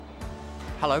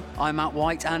Hello, I'm Matt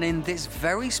White, and in this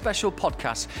very special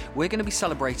podcast, we're going to be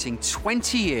celebrating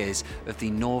 20 years of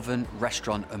the Northern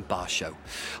Restaurant and Bar Show.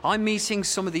 I'm meeting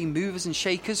some of the movers and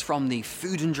shakers from the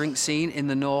food and drink scene in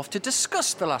the North to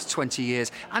discuss the last 20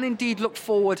 years and indeed look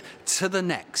forward to the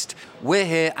next. We're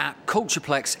here at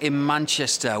Cultureplex in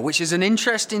Manchester, which is an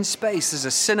interesting space. There's a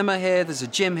cinema here, there's a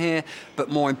gym here, but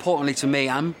more importantly to me,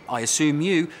 and I assume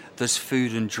you, there's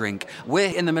food and drink.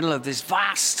 We're in the middle of this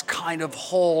vast kind of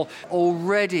hall.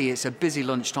 Already it's a busy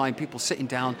lunchtime, people sitting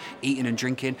down, eating and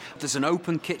drinking. There's an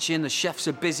open kitchen, the chefs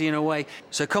are busy in a way.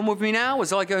 So come with me now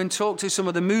as I go and talk to some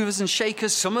of the movers and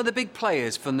shakers, some of the big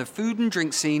players from the food and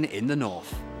drink scene in the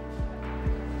North.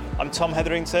 I'm Tom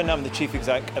Hetherington, I'm the Chief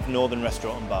Exec of Northern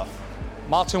Restaurant and Bar.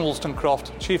 Martin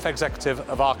Wollstonecroft, Chief Executive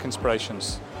of Ark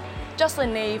Inspirations.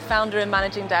 Jocelyn Neve, Founder and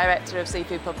Managing Director of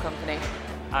Seafood Pub Company.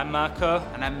 I'm Marco.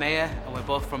 And I'm Maya, and we're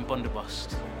both from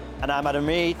Bunderbost. And I'm Adam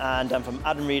Reed, and I'm from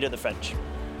Adam Reed at the French.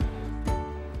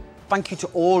 Thank you to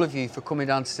all of you for coming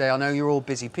down today. I know you're all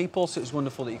busy people, so it's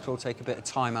wonderful that you could all take a bit of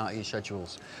time out of your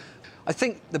schedules. I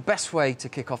think the best way to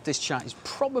kick off this chat is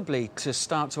probably to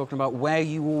start talking about where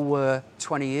you all were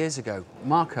 20 years ago.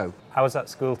 Marco. I was at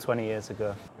school 20 years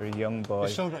ago. You're a young boy. You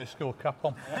still got your school cap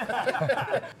on.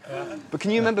 But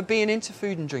can you remember being into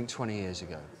food and drink 20 years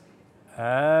ago?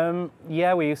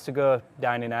 Yeah, we used to go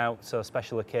dining out, so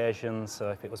special occasions. So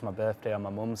if it was my birthday or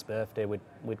my mum's birthday,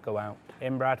 we'd go out.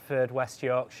 In Bradford, West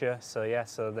Yorkshire,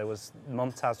 so there was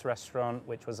Mumtaz Restaurant,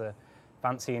 which was a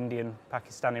fancy Indian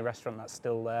Pakistani restaurant that's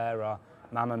still there, or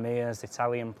Mamma Mia's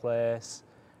Italian place,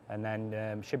 and then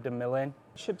Shibden Mill Inn.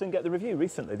 Shibden get the review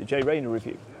recently, the Jay Rayner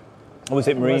review. Or was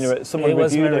it Marina? Someone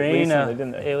reviewed it recently,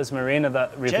 didn't they? It was Marina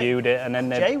that reviewed it, and then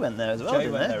Jay went there as well,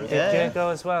 didn't they? Did Jay go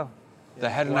as well? They're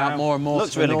heading out more and more.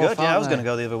 Looks to the really north, good. Yeah, I was aren't going to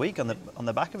go the other week on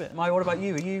the back of it. Maya, what about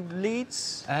you? Are you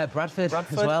Leeds? Bradford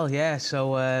as well, yeah.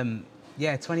 So,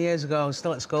 20 years ago I was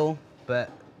still at school,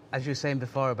 but as you were saying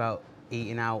before about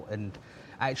eating out, and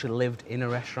I actually lived in a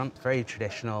restaurant, very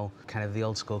traditional, kind of the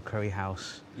old school curry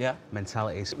house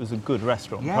mentalities. It was a good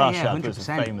restaurant. Yeah, Prashad was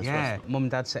a 100%. famous restaurant. Mum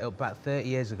and Dad set up about 30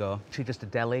 years ago, actually just a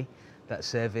deli that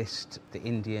serviced the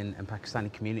Indian and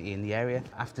Pakistani community in the area.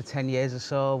 After 10 years or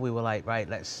so, we were like, right,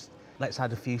 let's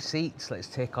add a few seats, let's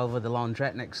take over the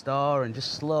laundrette next door, and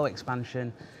just slow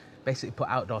expansion, basically put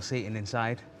outdoor seating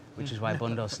inside, which is why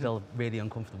Bundo's still really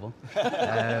uncomfortable.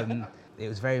 It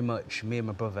was very much me and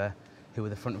my brother who were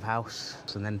the front of house,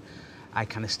 and then I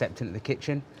kind of stepped into the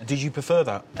kitchen. Did you prefer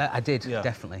that? I did,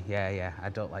 definitely, yeah. I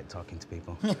don't like talking to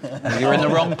people. You're in the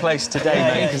wrong place today,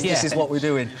 mate, because this is what we're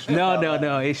doing.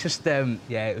 No, it's just,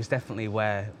 it was definitely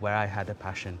where I had a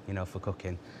passion, for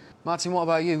cooking. Martin, what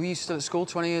about you? Were you still at school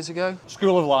 20 years ago?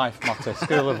 School of Life, Matty,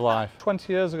 School of Life.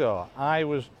 20 years ago, I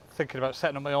was thinking about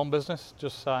setting up my own business.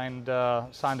 Just signed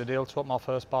a deal to open my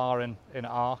first bar in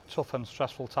Ark. Tough and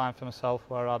stressful time for myself,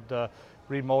 where I'd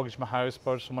remortgaged my house,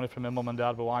 borrowed some money from my mum and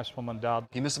dad, my wife's mum and dad.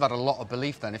 You must have had a lot of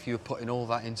belief then if you were putting all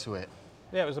that into it.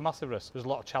 Yeah, it was a massive risk. There's a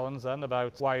lot of challenge then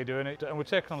about why you're doing it. And we're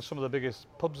taking on some of the biggest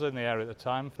pubs in the area at the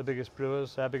time, the biggest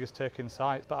brewers, their biggest taking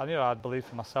sites. But I knew I had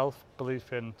belief in myself,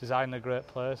 belief in designing a great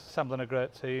place, assembling a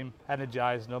great team,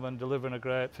 energising them and delivering a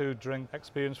great food, drink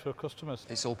experience for customers.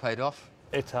 It's all paid off?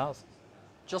 It has.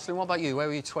 Jocelyn, what about you? Where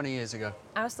were you 20 years ago?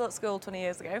 I was still at school 20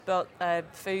 years ago, but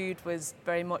food was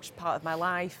very much part of my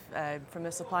life. From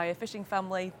a supplier fishing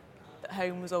family, at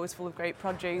home was always full of great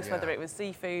produce, whether it was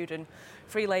seafood and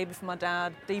free labour for my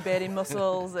dad, debedding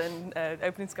mussels and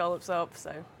opening scallops up,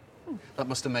 so... That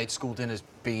must have made school dinners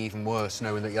be even worse,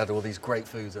 knowing that you had all these great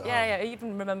foods at home. Yeah, I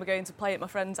even remember going to play at my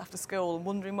friends after school and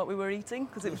wondering what we were eating,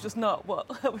 because it was just not what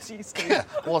I was used to. Yeah,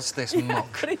 what's this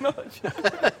muck? Pretty much.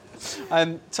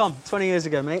 Tom, 20 years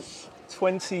ago, mate.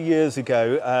 20 years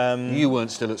ago... You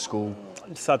weren't still at school?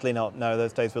 Sadly not, no,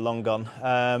 those days were long gone.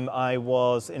 I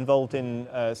was involved in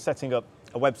setting up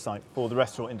a website for the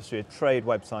restaurant industry, a trade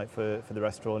website for the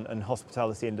restaurant and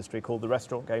hospitality industry called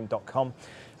therestaurantgame.com.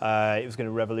 It was going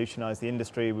to revolutionise the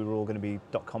industry. We were all going to be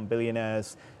 .com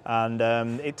billionaires, and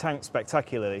it tanked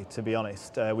spectacularly, to be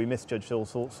honest. We misjudged all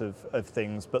sorts of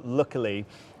things, but luckily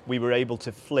we were able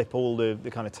to flip all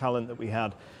the kind of talent that we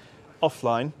had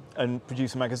offline and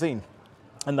produce a magazine.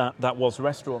 And that was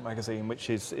Restaurant Magazine,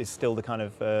 which is still the kind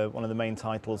of one of the main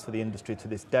titles for the industry to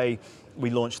this day.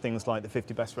 We launched things like the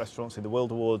 50 Best Restaurants in the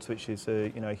World Awards, which is a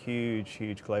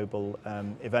huge global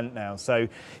event now. So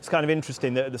it's kind of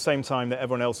interesting that at the same time that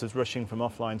everyone else was rushing from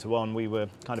offline to on, we were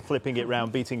kind of flipping it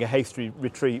round, beating a hasty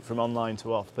retreat from online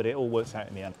to off. But it all works out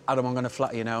in the end. Adam, I'm going to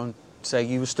flatter you now and say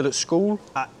you were still at school?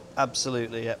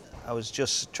 Absolutely, yeah. I was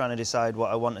just trying to decide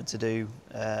what I wanted to do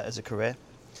as a career.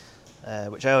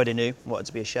 Which I already knew, wanted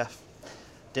to be a chef.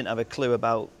 didn't have a clue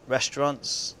about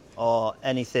restaurants or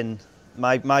anything.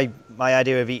 My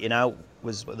idea of eating out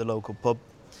was at the local pub,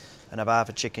 and I've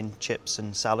either chicken, chips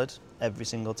and salad every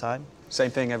single time.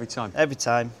 Same thing every time? Every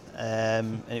time,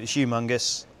 and it was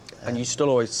humongous. And you still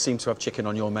always seem to have chicken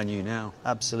on your menu now?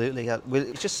 Absolutely.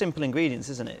 It's just simple ingredients,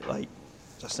 isn't it? Like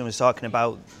Justin was talking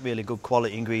about, really good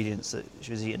quality ingredients that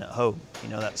she was eating at home. You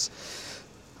know,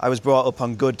 I was brought up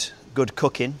on good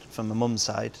cooking from my mum's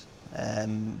side,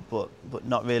 but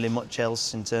not really much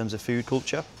else in terms of food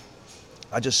culture.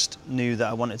 I just knew that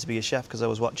I wanted to be a chef because I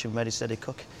was watching Ready Steady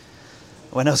Cook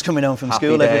when I was coming home from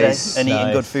school every day and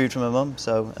eating good food from my mum.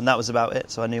 And that was about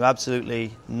it. So I knew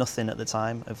absolutely nothing at the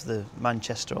time of the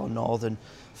Manchester or northern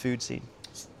food scene.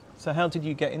 So how did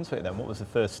you get into it then? What was the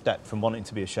first step from wanting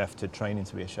to be a chef to training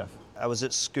to be a chef? I was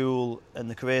at school and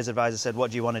the careers advisor said,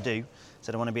 "What do you want to do?" I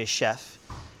said, "I want to be a chef."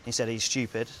 He said, "Are you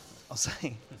stupid?" I was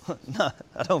like, "No,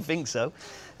 I don't think so."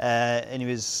 And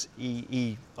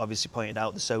he obviously pointed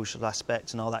out the social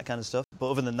aspects and all that kind of stuff.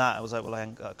 But other than that, I was like, well, I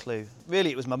ain't got a clue.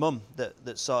 Really, it was my mum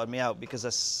that sorted me out,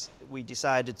 because we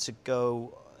decided to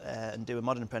go and do a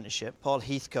modern apprenticeship. Paul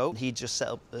Heathcote, he just set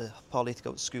up the Paul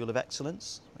Heathcote School of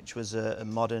Excellence, which was a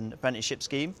modern apprenticeship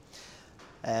scheme.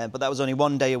 But that was only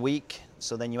 1 day a week,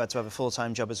 so then you had to have a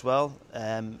full-time job as well.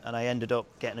 And I ended up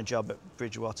getting a job at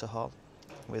Bridgewater Hall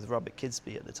with Robert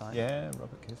Kidsby at the time. Yeah,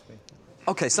 Robert Kidsby.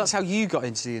 OK, so that's how you got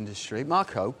into the industry.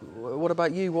 Marco, what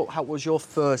about you? How was your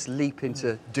first leap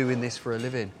into doing this for a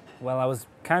living? Well, I was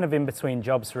kind of in between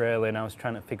jobs really, and I was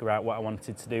trying to figure out what I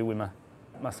wanted to do with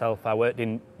myself. I worked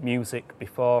in music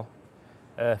before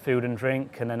food and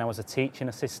drink, and then I was a teaching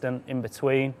assistant in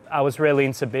between. I was really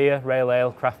into beer, rail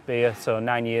ale, craft beer, so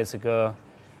 9 years ago,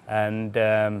 and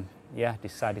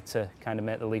decided to kind of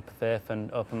make the leap of faith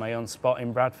and open my own spot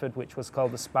in Bradford, which was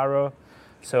called the Sparrow.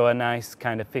 So a nice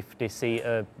kind of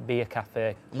 50-seater beer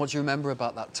cafe. And what do you remember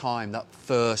about that time, that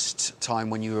first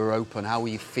time when you were open? How were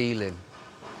you feeling?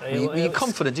 Were you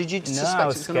confident? Did you suspect I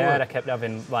was it was going to work? scared. I kept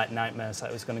having like nightmares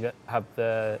that I was going to have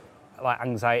like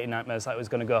anxiety nightmares that it was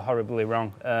going to go horribly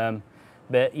wrong.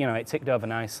 But you know, it ticked over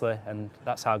nicely, and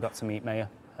that's how I got to meet Mayor.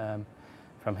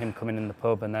 From him coming in the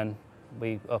pub, and then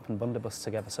we opened Bundibus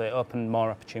together. So it opened more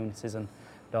opportunities and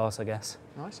doors, I guess.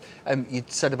 Nice. You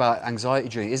said about anxiety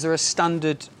dream. Is there a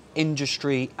standard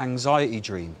industry anxiety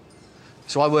dream?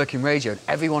 So I work in radio, and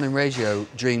everyone in radio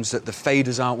dreams that the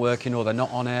faders aren't working or they're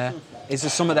not on air. Is there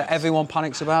something that everyone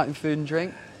panics about in food and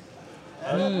drink?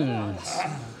 Fire.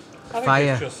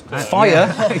 Fire?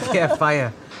 Yeah,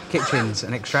 fire. Kitchens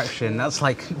and extraction. That's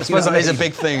like... I suppose that is a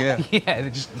big thing, yeah. Yeah, they're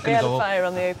just We had a fire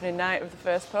on the opening night of the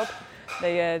first pub.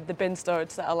 The bin store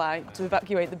had set alight to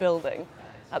evacuate the building.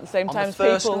 At the same time as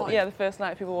people... night? Yeah, the first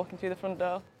night, people walking through the front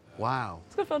door. Wow.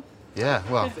 It's good fun. Yeah,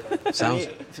 well, sounds...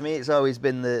 For me, it's always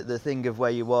been the thing of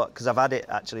where you walk, because I've had it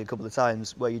actually a couple of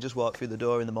times, where you just walk through the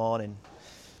door in the morning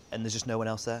and there's just no one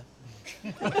else there.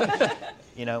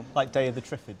 You know, like Day of the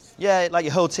Triffids. Yeah, like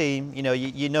your whole team. You know,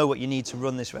 you know what you need to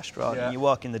run this restaurant. Yeah. And you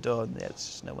walk in the door, and there's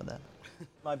just no one there.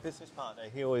 My business partner,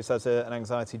 he always has an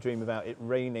anxiety dream about it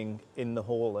raining in the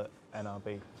hall at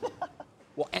NRB.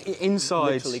 What,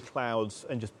 inside? Literally clouds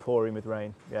and just pouring with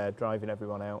rain. Yeah, driving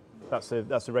everyone out. That's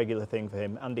a regular thing for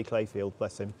him. Andy Clayfield,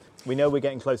 bless him. We know we're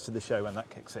getting close to the show when that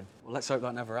kicks in. Well, let's hope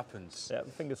that never happens. Yeah,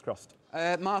 fingers crossed.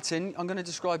 Martin, I'm going to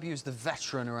describe you as the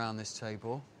veteran around this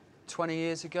table. 20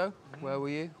 years ago, where were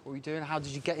you? What were you doing? How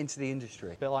did you get into the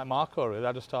industry? A bit like Marco, really.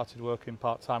 I just started working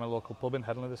part-time at a local pub in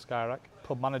Headingley, the Skyrack.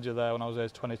 Pub manager there when I was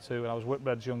age 22, and I was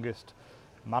Whitbread's youngest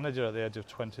manager at the age of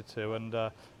 22,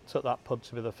 and took that pub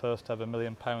to be the first ever £1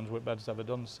 million Whitbread's ever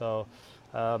done. So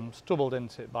stumbled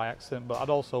into it by accident, but I'd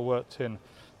also worked in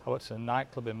a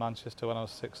nightclub in Manchester when I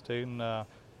was 16,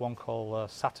 one called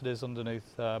Saturdays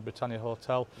underneath Britannia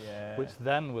Hotel, which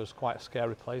then was quite a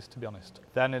scary place, to be honest.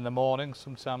 Then in the morning,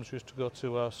 sometimes we used to go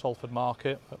to Salford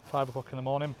Market at 5 o'clock in the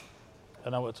morning,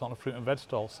 and I worked on a fruit and veg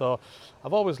stall. So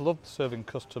I've always loved serving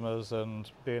customers and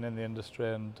being in the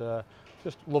industry, and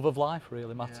just love of life,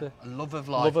 really, Matty. Yeah. Love of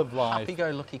life. Love of life.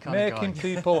 Happy-go-lucky kind of guy. Making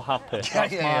people happy.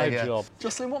 That's my job.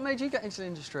 Jocelyn, what made you get into the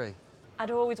industry?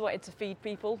 I'd always wanted to feed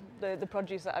people the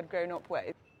produce that I'd grown up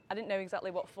with. I didn't know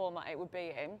exactly what format it would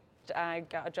be in. I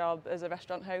got a job as a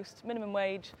restaurant host, minimum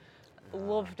wage,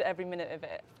 loved every minute of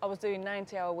it. I was doing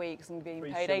 90-hour weeks and being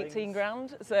paid 18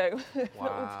 grand, so...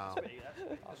 Wow.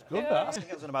 That's good, Yeah. that. I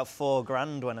think I was on about £4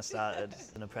 grand when I started,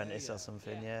 an apprentice or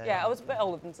something, yeah. Yeah, I was a bit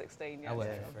older than 16, yeah. I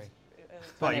worked for free.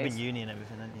 Well, you've been uni and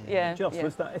everything, haven't you? Yeah. Joss, yeah.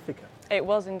 was that Ithaca? It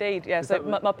was indeed, yeah. So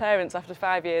my parents, after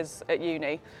 5 years at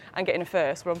uni and getting a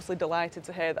first, were obviously delighted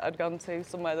to hear that I'd gone to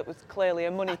somewhere that was clearly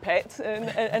a money pit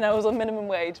and I was on minimum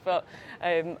wage. But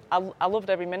I loved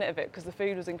every minute of it because the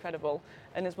food was incredible,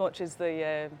 and as much as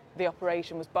the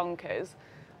operation was bonkers,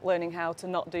 learning how to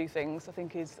not do things, I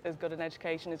think, is as good an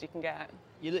education as you can get.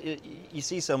 You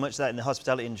see so much of that in the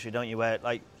hospitality industry, don't you? Where,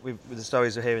 like, with the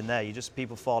stories we're hearing there,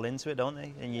 people fall into it, don't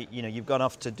they? And you know, you've gone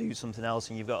off to do something else,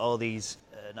 and you've got all these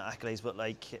not accolades, but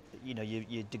like, you know,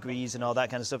 your degrees and all that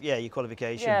kind of stuff. Yeah, your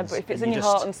qualifications. Yeah, but if it's in your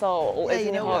heart and soul, it's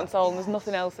in your heart and soul, and there's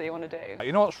nothing else that you want to do.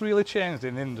 You know what's really changed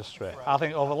in the industry, I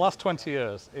think, over the last 20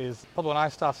 years is probably when I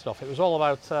started off, it was all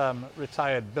about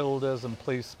retired builders and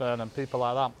policemen and people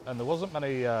like that, and there wasn't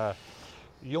many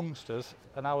youngsters,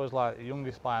 and I was like the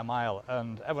youngest by a mile,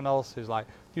 and everyone else is like,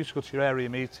 you used to go to your area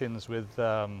meetings with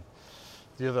the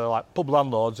other like pub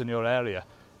landlords in your area,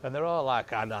 and they're all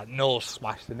like, I had that nose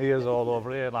smashed and ears all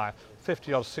over here, like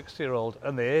 50 or 60-year-old,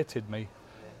 and they hated me.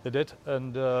 They did,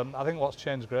 and I think what's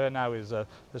changed great now is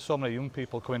there's so many young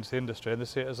people coming into the industry and they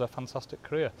see it as a fantastic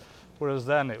career, whereas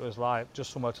then it was like just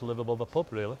somewhere to live above a pub,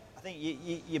 really. I think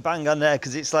you bang on there,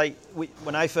 because it's like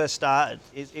when I first started,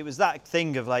 it was that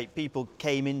thing of like people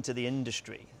came into the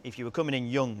industry. If you were coming in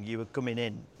young, you were coming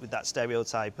in with that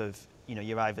stereotype of, you know,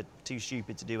 you're either too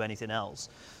stupid to do anything else,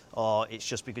 or it's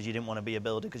just because you didn't want to be a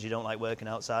builder because you don't like working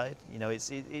outside. You know,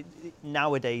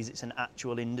 nowadays it's an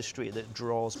actual industry that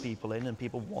draws people in and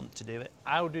people want to do it.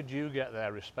 How did you get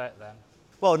their respect then?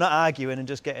 Well, not arguing and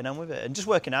just getting on with it and just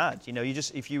working hard. You know,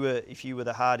 if you were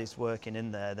the hardest working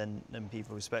in there, then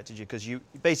people respected you, because you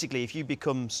basically, if you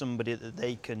become somebody that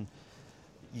they can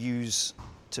use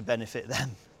to benefit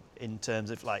them in terms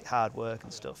of like hard work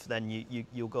and stuff, then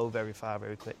you'll go very far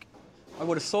very quick. I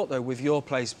would have thought, though, with your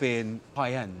place being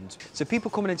high-end, so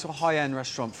people coming into a high-end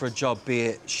restaurant for a job, be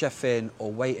it chefing or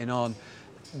waiting on,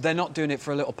 they're not doing it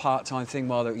for a little part-time thing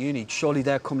while they're at uni. Surely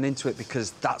they're coming into it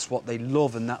because that's what they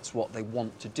love and that's what they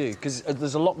want to do, because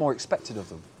there's a lot more expected of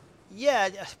them. Yeah,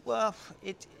 well,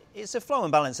 it's a flow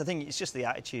and balance. I think it's just the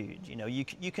attitude. You know, you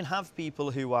can have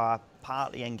people who are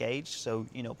partly engaged, so,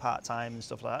 you know, part-time and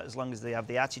stuff like that, as long as they have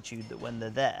the attitude that when they're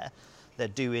there, they're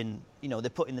doing, you know, they're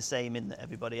putting the same in that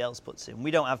everybody else puts in.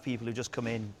 We don't have people who just come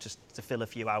in just to fill a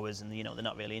few hours and, you know, they're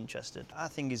not really interested. Our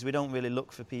thing is we don't really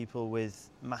look for people with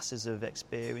masses of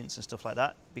experience and stuff like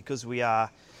that, because we are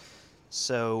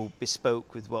so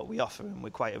bespoke with what we offer, and we're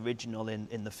quite original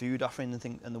in the food offering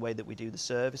and the way that we do the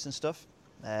service and stuff.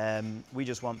 We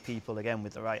just want people, again,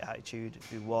 with the right attitude,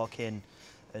 who walk in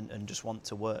and just want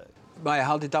to work. Maya,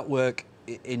 how did that work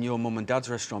in your mum and dad's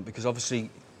restaurant? Because obviously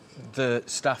the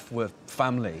staff were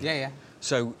family. Yeah.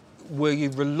 So were you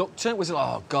reluctant? Was it like,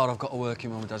 oh God, I've got to work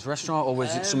in mum and dad's restaurant, or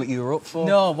was it something you were up for?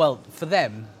 No, well, for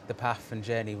them, the path and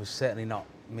journey was certainly not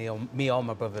me or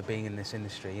my brother being in this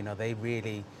industry. You know, they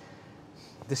really,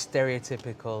 the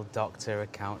stereotypical doctor,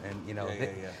 accountant, you know,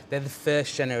 they're the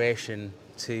first generation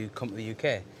to come to the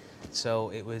UK. So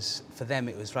it was, for them,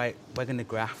 it was, right, we're going to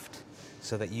graft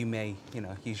so that you may, you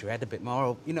know, use your head a bit more.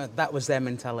 Or, you know, that was their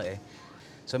mentality.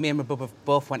 So me and my brother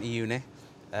both went to uni.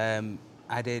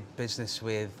 I did business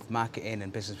with marketing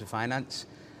and business with finance.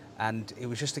 And it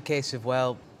was just a case of,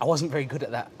 well, I wasn't very good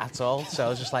at that at all. So I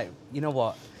was just like, you know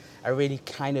what? I really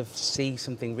kind of see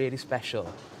something really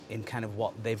special in kind of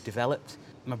what they've developed.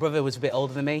 My brother was a bit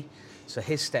older than me, so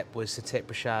his step was to take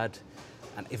Brashad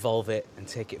and evolve it and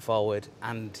take it forward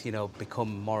and, you know,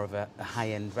 become more of a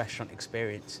high-end restaurant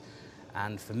experience.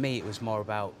 And for me, it was more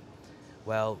about,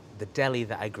 well, the deli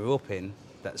that I grew up in,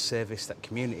 that serviced that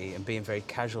community and being very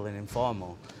casual and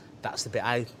informal, that's the bit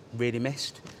I really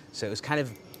missed. So it was kind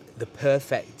of the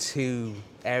perfect two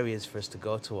areas for us to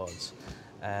go towards.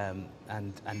 And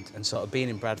sort of being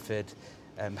in Bradford,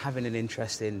 having an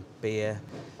interest in beer,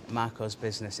 Marco's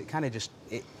business, it kind of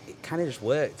just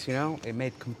worked, you know. It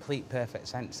made complete perfect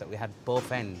sense that we had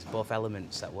both ends, both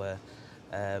elements that were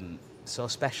so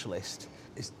specialist.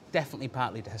 It's definitely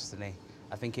partly destiny.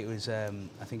 I think it was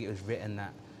written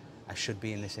that I should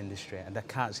be in this industry, and I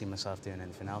can't see myself doing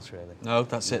anything else, really. No,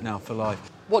 that's it now, for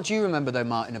life. What do you remember, though,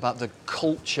 Martin, about the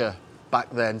culture back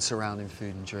then surrounding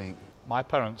food and drink? My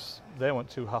parents, they weren't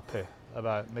too happy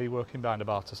about me working behind a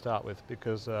bar to start with,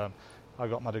 because I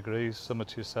got my degrees, similar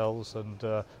to yourselves,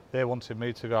 and they wanted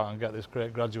me to go out and get this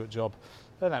great graduate job.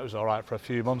 And that was all right for a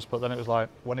few months, but then it was like,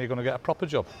 when are you going to get a proper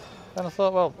job? And I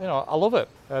thought, well, you know, I love it.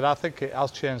 And I think it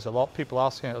has changed a lot. People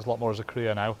are seeing it as a lot more as a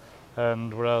career now.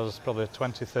 And whereas probably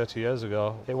 20, 30 years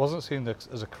ago, it wasn't seen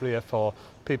as a career for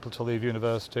people to leave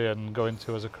university and go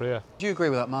into as a career. Do you agree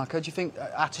with that, Marco? Do you think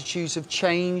attitudes have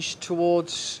changed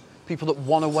towards People that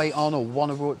want to wait on or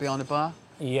want to work behind a bar?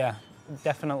 Yeah,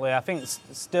 definitely. I think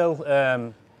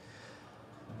still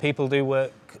people do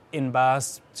work in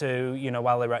bars to,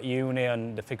 while they're at uni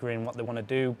and they're figuring what they want to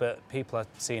do, but people are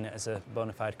seeing it as a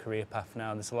bona fide career path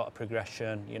now. There's a lot of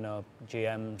progression,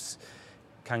 GMs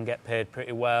can get paid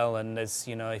pretty well, and there's,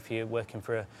 if you're working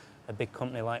for a big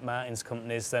company like Martin's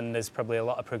companies, then there's probably a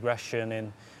lot of progression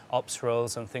in ops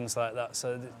roles and things like that.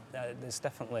 So there's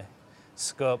definitely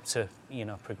scope to,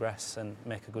 progress and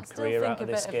make a good career out of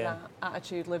this game. I still think a bit of that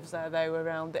attitude lives there, though,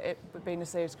 around it being a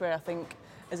serious career. I think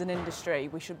as an industry,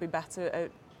 we should be better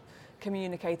at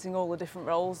communicating all the different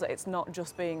roles, that it's not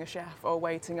just being a chef or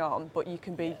waiting on, but you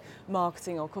can be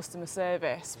marketing or customer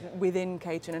service within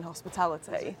catering and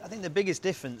hospitality. I think the biggest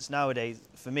difference nowadays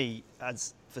for me,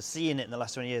 as for seeing it in the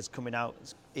last 20 years coming out,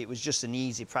 it was just an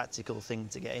easy, practical thing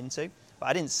to get into. But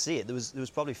I didn't see it. There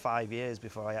was probably 5 years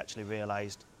before I actually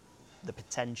realised the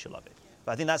potential of it.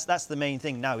 But I think that's the main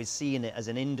thing now, is seeing it as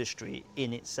an industry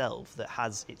in itself that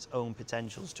has its own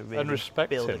potentials to really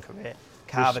build a career,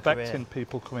 carve a career. Respecting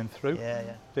people coming through.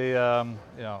 Yeah.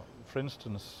 For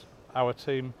instance, our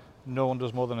team, no one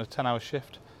does more than a 10-hour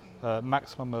shift,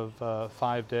 maximum of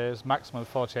 5 days, maximum of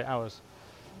 48 hours.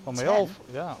 When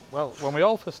we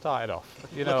all first started off,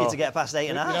 lucky to get past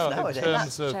 8.5 nowadays.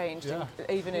 That's changed,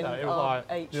 even in our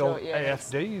 8 short years.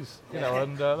 AFDs,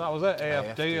 and that was it,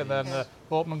 AFD, and then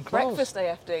open and close. Breakfast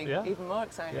AFD, even more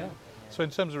exciting. Yeah. So in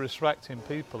terms of respecting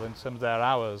people, in terms of their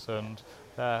hours and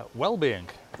their well-being.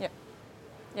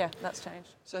 Yeah, that's changed.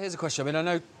 So here's a question. I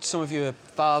know some of you are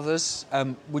fathers.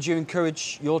 Would you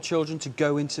encourage your children to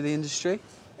go into the industry?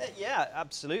 Yeah,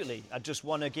 absolutely. I just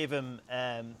want to give them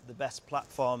the best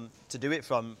platform to do it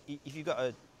from. If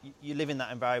you live in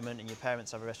that environment and your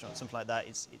parents have a restaurant, something like that,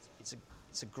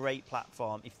 it's a great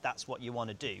platform if that's what you want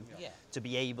to do, to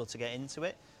be able to get into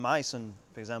it. My son,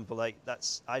 for example,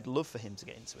 I'd love for him to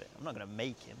get into it. I'm not going to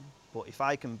make him, but if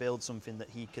I can build something that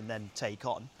he can then take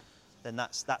on, then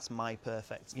that's my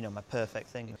perfect, my perfect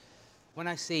thing. When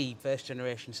I see first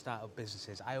generation startup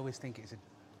businesses, I always think it's a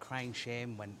crying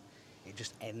shame when it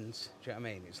just ends. Do you know what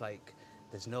I mean? It's like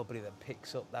there's nobody that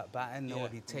picks up that baton,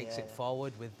 nobody takes it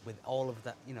forward with all of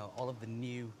that, all of the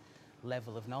new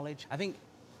level of knowledge. I think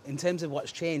in terms of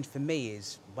what's changed for me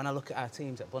is when I look at our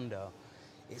teams at Bundo,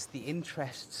 it's the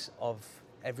interests of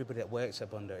everybody that works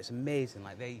at Bundo. It's amazing.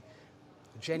 Like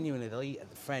they'll eat at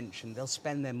the French and they'll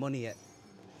spend their money at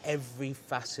every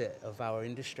facet of our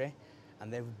industry,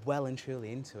 and they're well and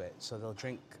truly into it. So they'll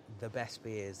drink the best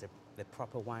beers, the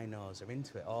proper winos, they're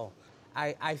into it all.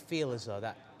 I feel as though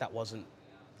that wasn't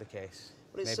the case.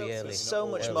 But it's so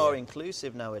much more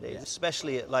inclusive nowadays,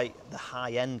 especially at the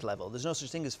high-end level. There's no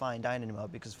such thing as fine dining anymore,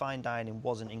 because fine dining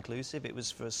wasn't inclusive. It was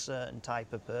for a certain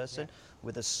type of person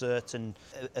with a certain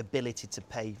ability to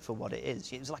pay for what it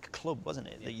is. It was like a club, wasn't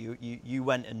it? That you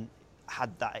went and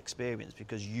had that experience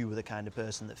because you were the kind of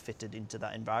person that fitted into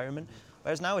that environment.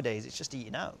 Whereas nowadays, it's just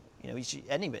eating out.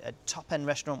 Anyway, a top-end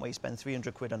restaurant where you spend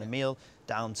 300 quid on a meal,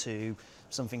 down to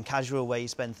something casual where you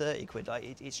spend 30 quid.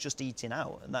 It's just eating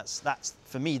out, and that's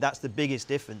for me. That's the biggest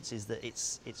difference, is that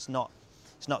it's not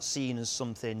seen as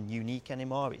something unique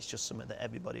anymore. It's just something that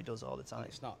everybody does all the time.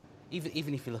 It's not.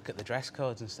 Even if you look at the dress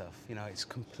codes and stuff, it's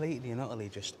completely and utterly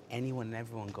just anyone and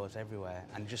everyone goes everywhere,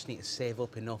 and just need to save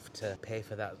up enough to pay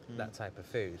for that type of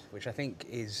food, which I think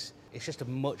it's just a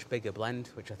much bigger blend,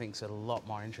 which I think is a lot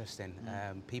more interesting.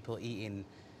 People eating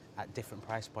at different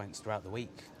price points throughout the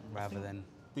week rather than...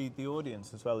 The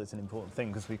audience as well is an important thing,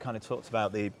 because we kind of talked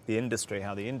about the industry,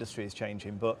 how the industry is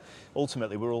changing, but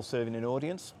ultimately we're all serving an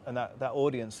audience, and that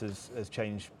audience has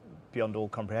changed beyond all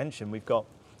comprehension. We've got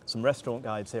some restaurant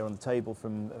guides here on the table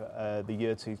from the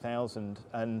year 2000,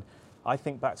 and I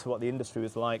think back to what the industry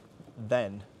was like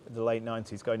then, the late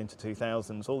 90s going into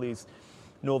 2000s. All these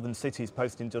northern cities,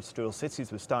 post-industrial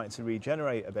cities, were starting to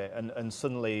regenerate a bit, and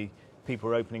suddenly people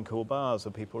were opening cool bars, or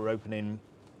people were opening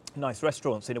nice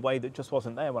restaurants in a way that just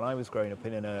wasn't there when I was growing up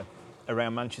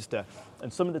around Manchester.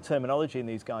 And some of the terminology in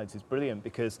these guides is brilliant,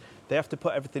 because they have to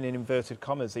put everything in inverted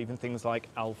commas, even things like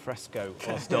al fresco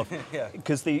or stuff,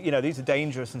 because these are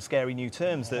dangerous and scary new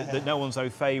terms that no one's au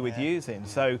fait with using.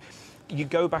 So you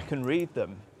go back and read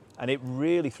them, and it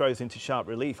really throws into sharp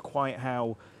relief quite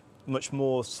how much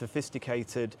more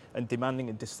sophisticated and demanding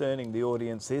and discerning the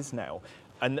audience is now.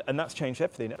 And that's changed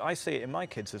everything. I see it in my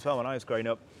kids as well. When I was growing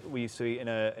up, we used to eat in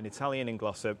an Italian in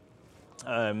Gloucester,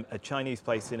 a Chinese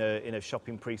place in a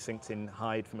shopping precinct in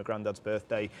Hyde for my granddad's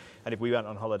birthday, and if we went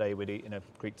on holiday, we'd eat in a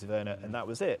Greek taverna, and that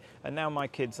was it. And now my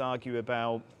kids argue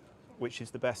about which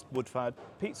is the best wood-fired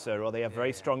pizza, or they have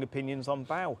very strong opinions on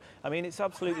Bao. I mean, it's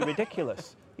absolutely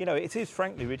ridiculous. it is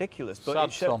frankly ridiculous.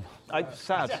 But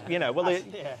Sad,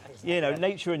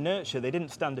 nature and nurture, they didn't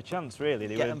stand a chance, really.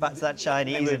 Getting back to that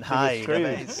Chinese and high.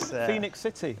 Phoenix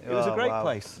City, it was a great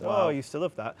place. Wow. Oh, I used to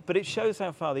love that. But it shows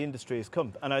how far the industry has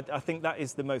come. And I think that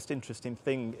is the most interesting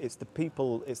thing. It's the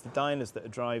people, it's the diners that are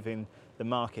driving the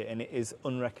market, and it is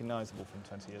unrecognisable from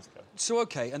 20 years ago. So,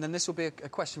 OK, and then this will be a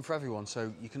question for everyone,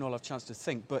 so you can all have a chance to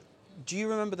think. But do you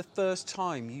remember the first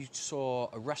time you saw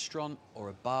a restaurant or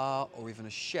a bar or even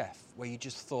a chef where you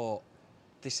just thought,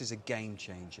 this is a game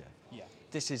changer? Yeah.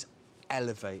 This is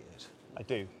elevated. I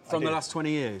do. From the last 20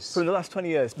 years? From the last 20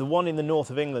 years. The one in the north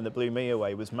of England that blew me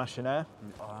away was Machinair.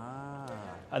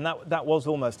 And that was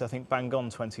almost, I think, bang on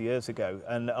 20 years ago.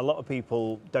 And a lot of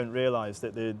people don't realise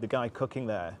that the guy cooking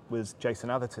there was Jason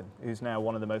Atherton, who's now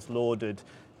one of the most lauded,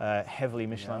 heavily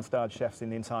Michelin-starred chefs in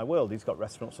the entire world. He's got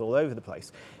restaurants all over the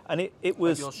place. And it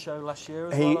was... At your show last year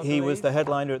as well, He was the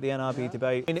headliner at the NRB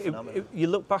debate. And you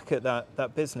look back at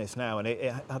that business now, and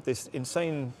it had this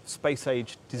insane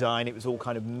space-age design. It was all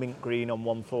kind of mint green on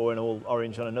one floor and all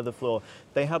orange on another floor.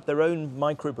 They had their own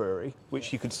microbrewery,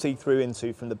 which you could see through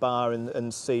into from the bar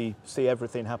and see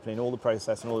everything happening, all the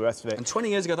process and all the rest of it. And 20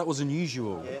 years ago, that was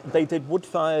unusual. Yeah. They did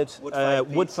wood-fired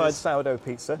sourdough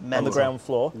pizza on the ground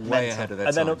floor. Way ahead of their time.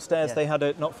 And then upstairs they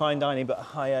had not fine dining, but a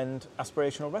high-end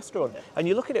aspirational restaurant. Yeah. And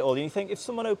you look at it all and you think, if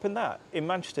someone opened that in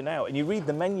Manchester now, and you read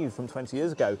the menu from 20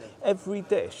 years ago, every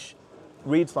dish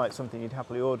reads like something you'd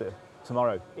happily order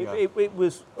tomorrow. It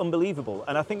was unbelievable.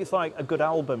 And I think it's like a good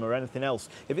album or anything else.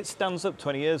 If it stands up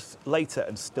 20 years later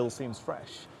and still seems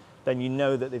fresh, then you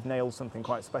know that they've nailed something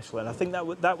quite special. And I think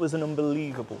that was an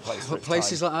unbelievable place. But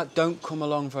places like that don't come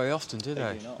along very often, do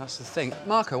they? That's the thing.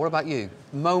 Marco, what about you?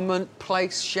 Moment,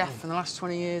 place, chef in the last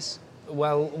 20 years?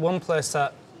 Well, one place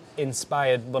that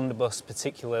inspired Blunderbuss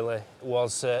particularly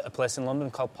was a place in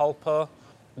London called Polpo.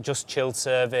 Just chilled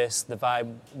service, the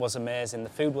vibe was amazing, the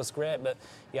food was great, but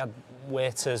you had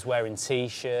waiters wearing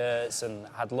T-shirts and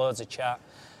had loads of chat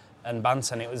and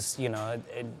banter, and it was,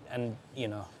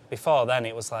 before then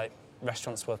it was like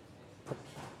restaurants were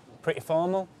pretty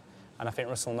formal, and I think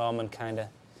Russell Norman kind of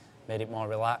made it more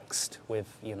relaxed with,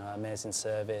 amazing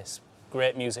service,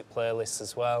 great music playlists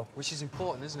as well. Which is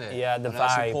important, isn't it? Yeah, the vibe.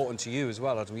 That's important to you as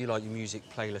well, Adam. You like your music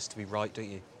playlist to be right, don't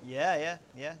you? Yeah.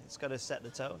 It's got to set the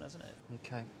tone, hasn't it?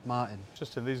 OK. Martin?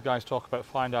 Just in these guys talk about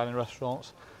fine dining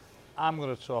restaurants, I'm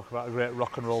going to talk about a great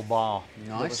rock and roll bar.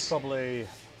 Nice. That was probably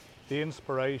the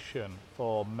inspiration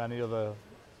for many other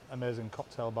amazing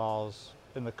cocktail bars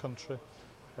in the country.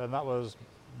 And that was,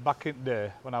 back in the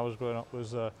day when I was growing up,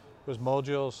 was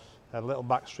Mojo's, a little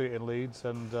back street in Leeds,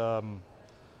 and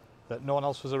that no one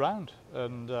else was around.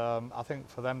 And I think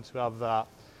for them to have that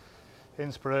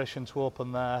inspiration to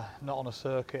open there, not on a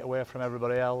circuit away from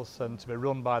everybody else, and to be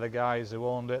run by the guys who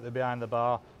owned it, they're behind the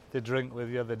bar, they drink with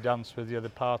you, they dance with you, they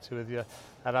party with you.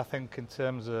 And I think in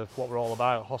terms of what we're all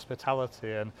about,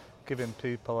 hospitality and giving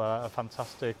people a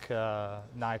fantastic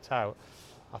night out,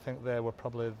 I think they were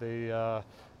probably the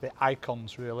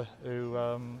icons really who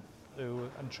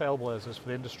and trailblazers for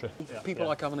the industry. People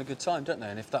like having a good time, don't they?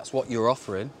 And if that's what you're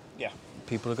offering, yeah,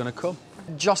 people are going to come.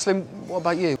 Jocelyn, what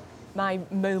about you? My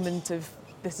moment of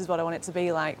this is what I want it to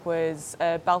be like was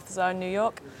Balthazar in New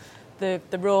York. The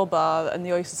raw bar and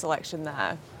the oyster selection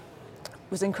there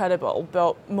was incredible,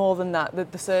 but more than that,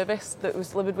 the service that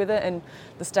was delivered with it, and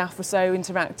the staff were so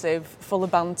interactive, full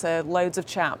of banter, loads of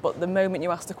chat, but the moment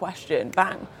you asked a question,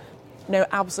 bang, know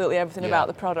absolutely everything about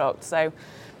the product. So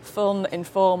fun,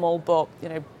 informal, but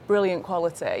brilliant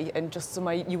quality, and just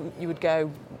somewhere you would go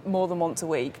more than once a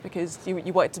week because you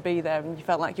wanted to be there and you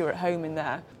felt like you were at home in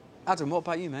there. Adam, what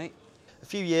about you, mate? A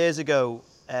few years ago,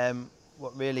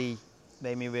 what really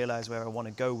made me realise where I want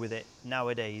to go with it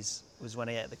nowadays was when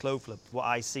I ate at the Clove Club. What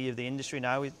I see of the industry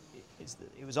now is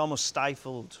it was almost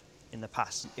stifled in the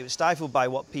past. It was stifled by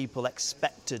what people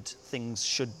expected things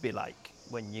should be like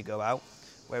when you go out.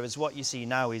 Whereas what you see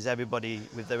now is everybody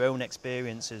with their own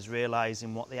experiences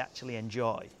realising what they actually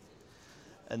enjoy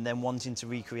and then wanting to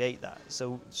recreate that.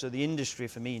 So the industry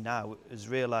for me now has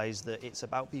realised that it's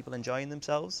about people enjoying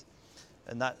themselves,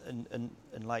 and that and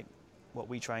like what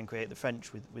we try and create the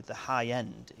French with the high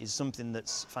end is something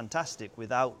that's fantastic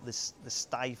without the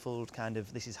stifled kind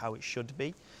of this is how it should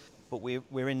be. But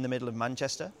we're in the middle of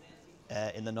Manchester,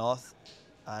 in the north,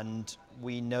 and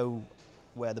we know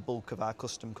where the bulk of our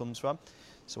custom comes from.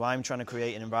 So I'm trying to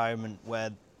create an environment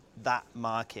where that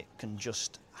market can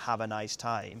just have a nice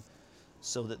time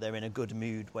so that they're in a good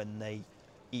mood when they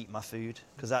eat my food,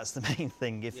 because that's the main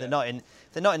thing. If they're not in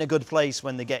a good place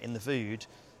when they're getting the food,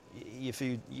 your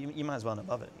food, you might as well not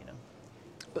bother,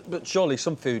 But surely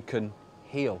some food can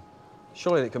heal.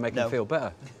 Surely it can make them feel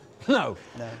better. No.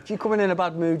 If you're coming in a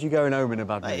bad mood, you're going home in a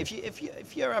bad mood. Mate,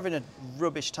 if you're having a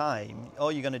rubbish time,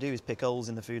 all you're going to do is pick holes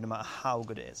in the food, no matter how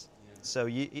good it is. So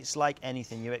it's like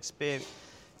anything. Your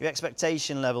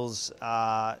expectation levels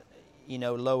are,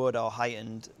 lowered or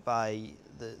heightened by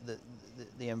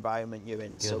the environment you're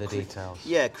in. The details.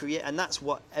 Yeah, and that's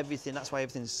why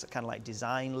everything's kind of like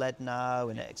design led now,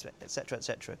 and et cetera,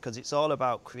 because it's all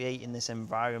about creating this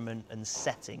environment and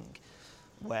setting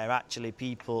where actually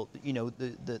people,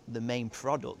 the main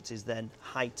product is then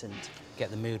heightened. Get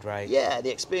the mood right. Yeah,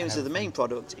 the experience of the main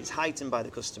product is heightened by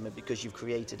the customer because you've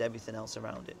created everything else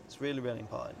around it. It's really, really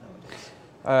important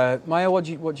nowadays. Maya, what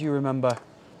do you remember?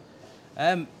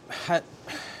 I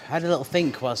had a little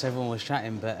think whilst everyone was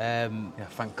chatting, but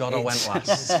thank God I went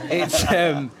last.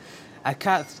 I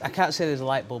can't say there's a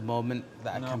light bulb moment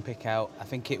that I can pick out. I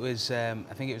think it was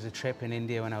a trip in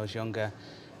India when I was younger.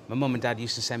 My mum and dad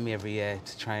used to send me every year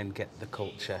to try and get the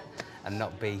culture and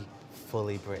not be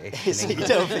fully British. So you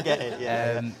don't forget it.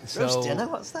 Yeah. Roast dinner,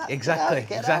 what's that?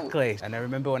 Exactly. And I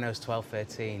remember when I was 12,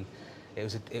 13, it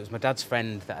was my dad's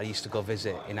friend that I used to go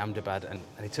visit in Ahmedabad, and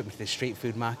he took me to the street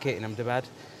food market in Ahmedabad.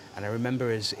 And I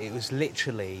remember it was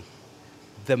literally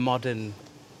the modern,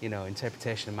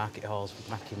 interpretation of market halls with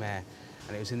Mackie Mayor,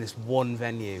 and it was in this one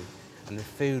venue. And the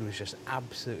food was just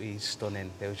absolutely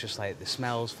stunning. There was just like the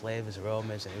smells, flavours,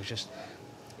 aromas, and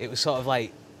it was sort of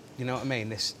like, you know what I mean?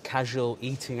 This casual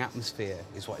eating atmosphere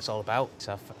is what it's all about.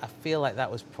 So I feel like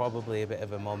that was probably a bit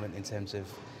of a moment in terms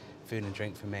of food and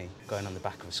drink for me, going on the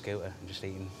back of a scooter and just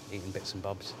eating bits and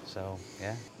bobs. So,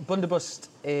 yeah. Bundobust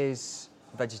is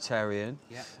vegetarian.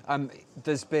 Yeah.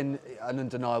 There's been an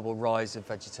undeniable rise of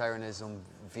vegetarianism,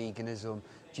 veganism.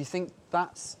 Do you think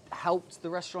that's helped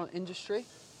the restaurant industry?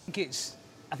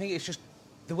 I think it's just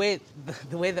the way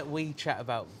that we chat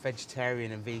about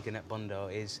vegetarian and vegan at Bundo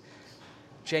is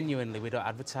genuinely, we don't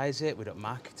advertise it, we don't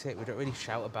market it, we don't really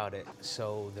shout about it.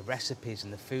 So the recipes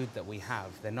and the food that we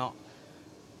have, they've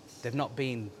not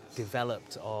been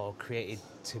developed or created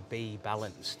to be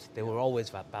balanced. They were always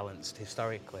balanced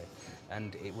historically,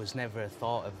 and it was never a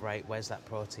thought of, right, where's that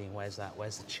protein, where's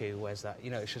the chew, where's that,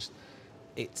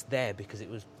 it's there because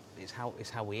it's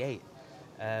how we ate.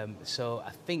 So I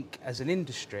think as an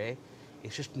industry,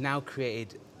 it's just now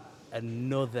created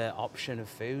another option of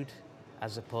food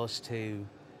as opposed to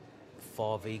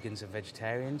for vegans and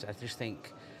vegetarians. I just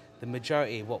think the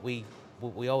majority, what we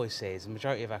always say is the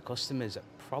majority of our customers are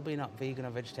probably not vegan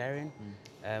or vegetarian.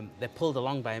 They're pulled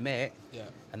along by a mate,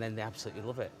 and then they absolutely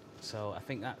love it. So I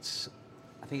think it's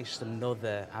just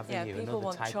another avenue,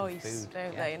 another type choice, of food.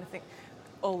 Don't they? And I think,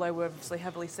 although we're obviously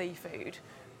heavily seafood,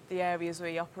 the areas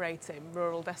we operate in,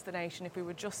 rural destination, if we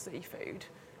were just seafood,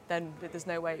 then there's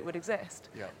no way it would exist.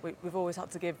 Yeah. We've always had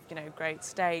to give, great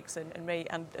steaks and meat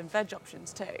and veg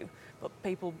options too, but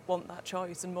people want that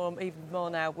choice, and even more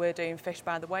now we're doing fish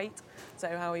by the weight. So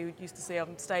how we used to see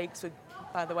on steaks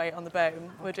by the weight on the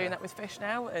bone, we're doing that with fish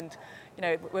now. And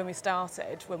when we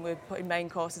started, when we're putting main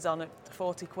courses on at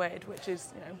 40 quid, which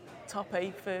is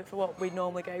toppy for what we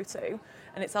normally go to,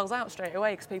 and it sells out straight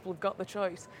away because people have got the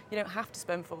choice. You don't have to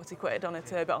spend 40 quid on a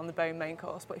turbot on the bone main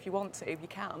course, but if you want to, you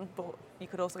can. But you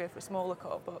could also go for a smaller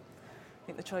cut. But I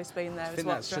think the choice being there is what I think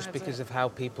that's just because of how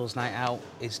people's night out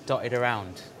is dotted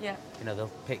around. Yeah.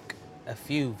 They'll pick a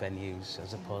few venues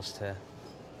as opposed to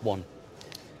one.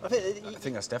 I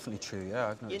think that's definitely true. Yeah,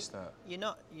 I've noticed that. You're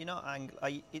not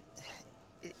angry.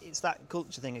 It's that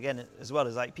culture thing again, as well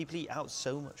as like people eat out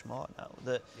so much more now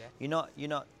that you're not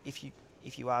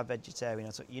if you are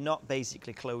vegetarian, you're not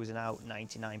basically closing out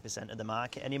 99% of the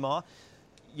market anymore.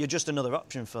 You're just another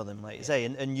option for them, like you say,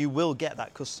 and you will get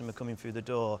that customer coming through the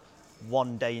door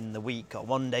one day in the week or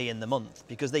one day in the month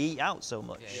because they eat out so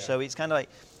much. Yeah. So it's kind of like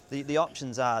the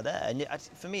options are there, and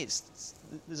for me,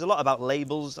 there's a lot about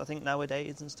labels. I think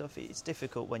nowadays and stuff, it's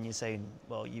difficult when you're saying,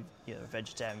 well, you're a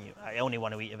vegetarian. I only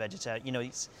want to eat a vegetarian.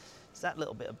 It's that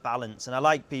little bit of balance, and I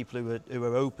like people who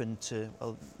are open to.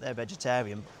 Well, they're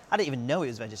vegetarian. I didn't even know it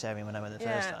was vegetarian when I went the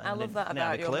first time. I love that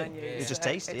about your menu. It's just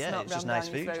tasty. It's just nice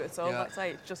food. At all. Like I say,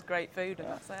 it's just great food, and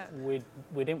that's it.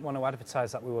 We didn't want to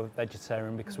advertise that we were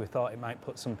vegetarian because we thought it might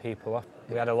put some people off.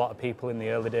 We had a lot of people in the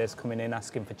early days coming in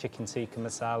asking for chicken tikka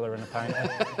masala and a pint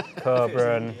of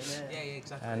Cobra,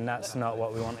 and that's not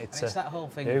what we wanted to. It's that whole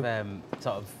thing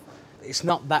of it's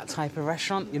not that type of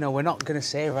restaurant. We're not going to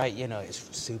say, right,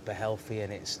 it's super healthy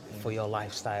and it's for your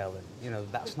lifestyle, and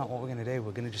that's not what we're going to do.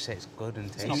 We're going to just say it's good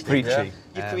and tasty. It's not preachy. Yeah.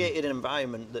 You've created an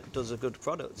environment that does a good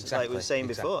product, exactly, like we were saying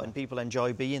before, and people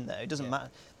enjoy being there. It doesn't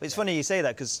matter. But it's funny you say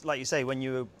that because, like you say, when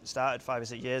you started 5 or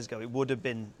 6 years ago, it would have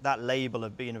been that label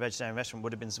of being a vegetarian restaurant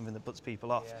would have been something that puts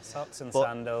people off. Yeah, socks and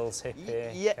sandals,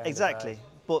 hippie. Yeah, exactly.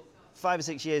 But 5 or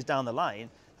 6 years down the line,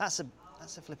 that's a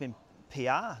flipping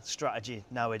PR strategy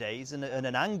nowadays, and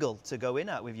an angle to go in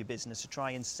at with your business to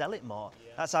try and sell it more.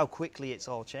 That's how quickly it's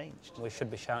all changed. We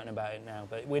should be shouting about it now,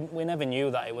 but we never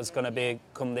knew that it was going to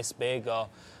become this big, or,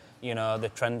 you know, the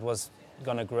trend was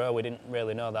going to grow. We didn't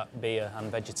really know that beer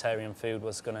and vegetarian food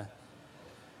was going to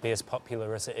be as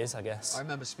popular as it is, I guess. I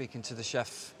remember speaking to the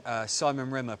chef,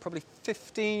 Simon Rimmer, probably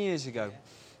 15 years ago,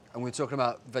 and we were talking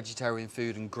about vegetarian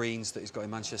food and greens that he's got in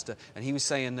Manchester, and he was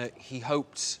saying that he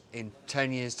hoped in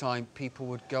 10 years' time people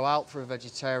would go out for a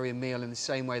vegetarian meal in the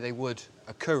same way they would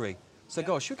a curry. So,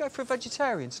 gosh, should we go for a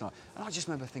vegetarian tonight? And I just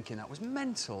remember thinking that was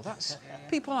mental.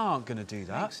 People aren't going to do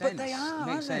that, but they are,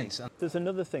 Makes aren't sense. There's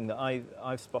another thing that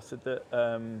I've spotted that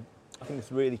I think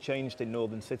it's really changed in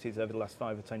northern cities over the last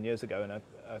 5 or 10 years ago, and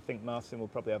I think Martin will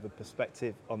probably have a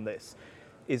perspective on this,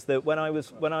 is that when I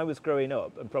was growing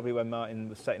up, and probably when Martin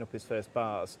was setting up his first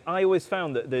bars, I always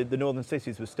found that the northern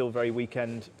cities were still very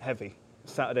weekend heavy.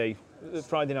 Friday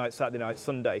night, Saturday night,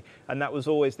 Sunday, and that was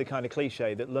always the kind of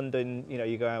cliche that London, you know,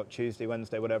 you go out Tuesday,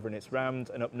 Wednesday, whatever, and it's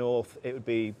rammed, and up north it would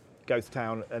be ghost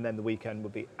town, and then the weekend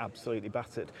would be absolutely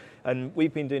battered. And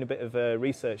we've been doing a bit of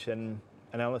research and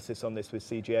analysis on this with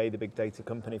CGA, the big data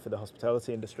company for the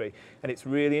hospitality industry, and it's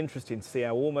really interesting to see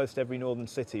how almost every northern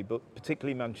city, but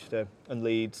particularly Manchester and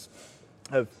Leeds,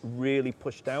 have really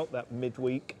pushed out that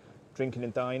midweek drinking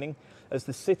and dining. As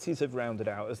the cities have rounded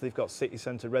out, as they've got city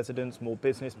centre residents, more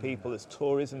business people, as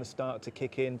tourism has started to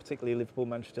kick in, particularly Liverpool,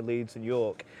 Manchester, Leeds and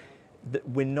York,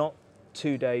 we're not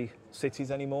 2-day cities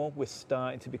anymore. We're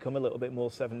starting to become a little bit more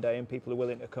 7-day, and people are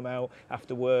willing to come out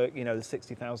after work. You know, there's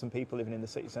 60,000 people living in the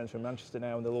city centre of Manchester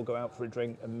now, and they'll all go out for a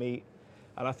drink and meet.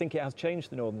 And I think it has changed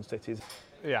the northern cities.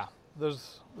 Yeah,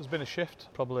 there's been a shift.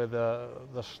 Probably the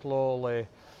slowly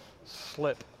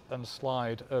slip and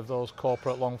slide of those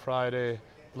corporate long Friday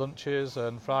lunches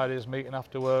and Fridays meeting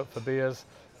after work for beers,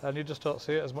 and you just don't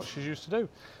see it as much as you used to do.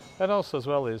 And also as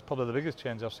well is probably the biggest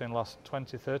change I've seen in the last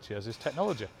 20, 30 years is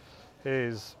technology.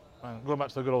 Going back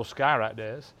to the good old Skyrack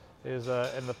days,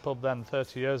 in the pub then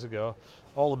 30 years ago,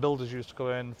 all the builders used to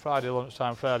go in Friday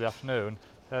lunchtime, Friday afternoon,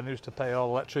 and used to pay all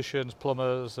electricians,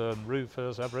 plumbers and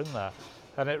roofers ever in there.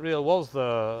 And it really was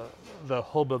the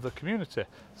hub of the community.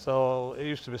 So it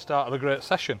used to be the start of a great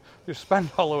session. You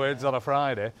spend all the wages on a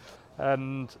Friday,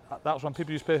 and that's when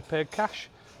people used to pay cash.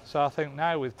 So I think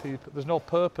now with people, there's no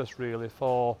purpose really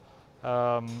for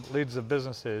leaders of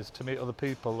businesses to meet other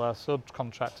people, their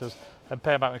subcontractors, and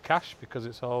pay them out with cash, because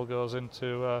it all goes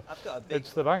into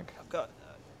the bank. I've got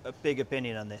a big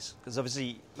opinion on this, because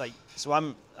obviously, so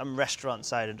I'm restaurant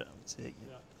sided,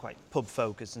 quite pub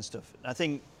focused and stuff. And I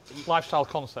think lifestyle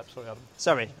concepts. Sorry, Adam.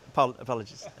 Sorry,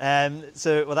 apologies.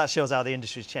 Well, that shows how the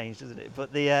industry's changed, doesn't it? But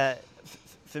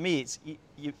for me, it's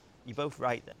you're both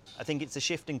right there. I think it's a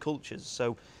shift in cultures.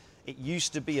 So it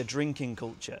used to be a drinking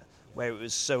culture where it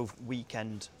was so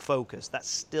weekend focused. That's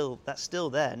still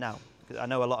there now. I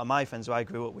know a lot of my friends who I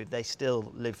grew up with, they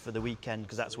still live for the weekend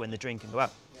because that's when they drink and go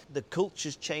out. The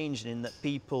culture's changed in that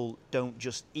people don't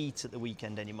just eat at the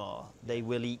weekend anymore. They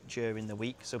will eat during the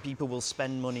week. So people will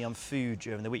spend money on food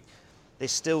during the week. They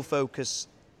still focus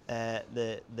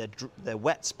their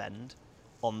wet spend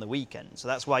on the weekend. So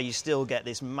that's why you still get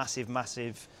this massive,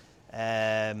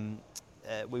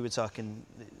 we were talking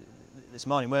this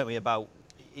morning, weren't we, about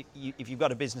if you've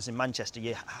got a business in Manchester,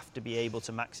 you have to be able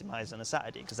to maximise on a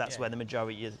Saturday, because that's where the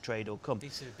majority of the trade will come.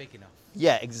 These are big enough.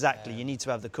 Yeah, exactly. You need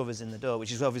to have the covers in the door,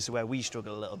 which is obviously where we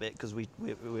struggle a little bit, because we're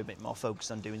a bit more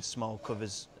focused on doing small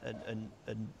covers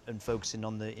and focusing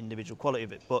on the individual quality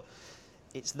of it. But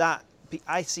it's that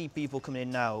I see people coming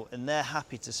in now and they're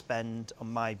happy to spend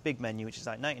on my big menu, which is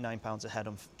like £99 a head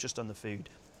just on the food,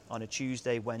 on a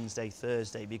Tuesday, Wednesday,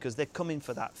 Thursday, because they're coming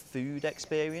for that food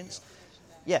experience.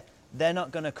 Yeah. They're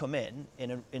not going to come in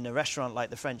a restaurant like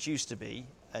the French used to be,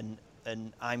 and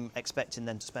I'm expecting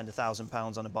them to spend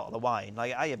 £1,000 on a bottle of wine.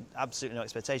 Like, I have absolutely no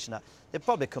expectation of that. They'll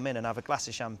probably come in and have a glass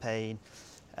of champagne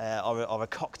or a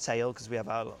cocktail, because we have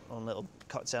our own little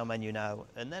cocktail menu now,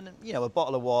 and then a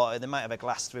bottle of water. They might have a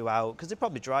glass throughout, because they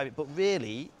probably drive it. But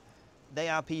really, they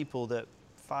are people that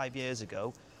 5 years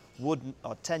ago wouldn't,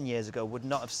 or 10 years ago, would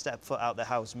not have stepped foot out their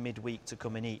house midweek to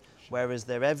come and eat, whereas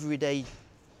they're everyday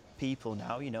people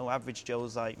now, average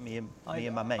Joes like me and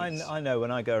my mates. I know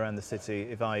when I go around the city,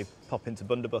 if I pop into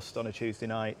Bunderbust on a Tuesday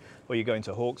night, or you're going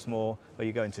to Hawksmoor, or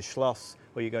you're going to Schloss,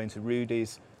 or you're going to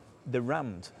Rudy's, they're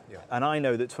rammed. Yeah. And I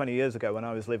know that 20 years ago when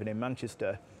I was living in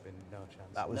Manchester,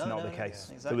 that was not the case.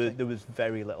 Yeah. Exactly. There was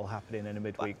very little happening in a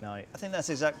midweek night. I think that's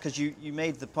exactly, because you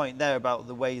made the point there about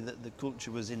the way that the culture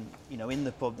was in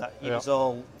the pub, that it was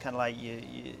all kind of like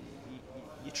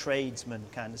your tradesman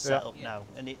kind of setup now,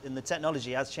 and the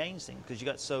technology has changed things because you've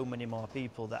got so many more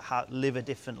people that live a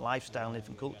different lifestyle, and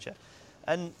different culture.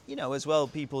 And as well,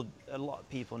 a lot of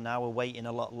people now are waiting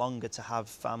a lot longer to have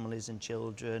families and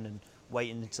children, and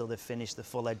waiting until they've finished the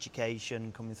full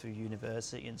education, coming through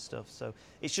university and stuff. So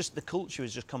it's just the culture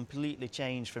has just completely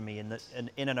changed for me in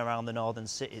and around the northern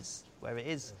cities where it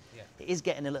is. It is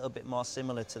getting a little bit more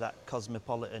similar to that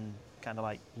cosmopolitan kind of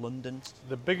like London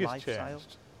The biggest lifestyle.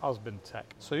 change has been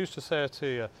tech. So I used to say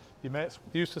to your mates,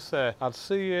 used to say, I'd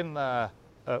see you in there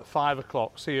at 5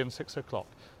 o'clock, see you in 6 o'clock.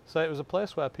 So it was a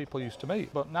place where people used to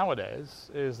meet. But nowadays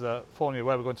is that phone you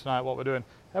where we're going tonight, what we're doing.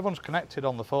 Everyone's connected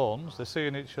on the phones. They're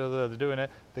seeing each other. They're doing it.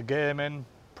 They're gaming,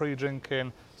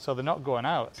 pre-drinking. So they're not going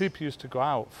out. People used to go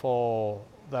out for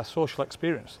their social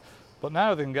experience. But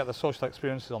now they can get their social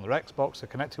experiences on their Xbox. They're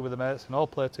connected with their mates and all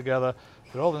play together.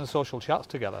 They're all in social chats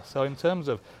together. So in terms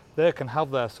of they can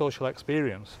have their social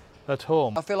experience at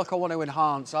home. I feel like I want to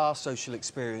enhance our social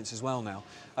experience as well now.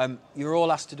 You're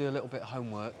all asked to do a little bit of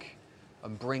homework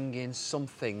and bring in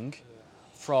something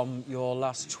from your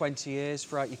last 20 years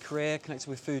throughout your career connected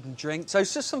with food and drink. So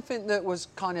it's just something that was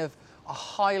kind of a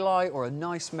highlight or a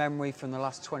nice memory from the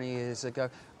last 20 years ago.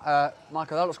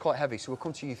 Michael, that looks quite heavy, so we'll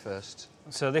come to you first.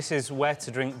 So this is Where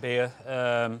to Drink Beer.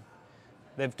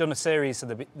 They've done a series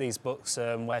of these books,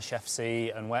 Where Chefs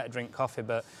Eat and Where to Drink Coffee,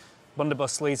 but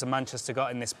Blunderbuss Leeds and Manchester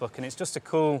got in this book, and it's just a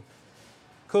cool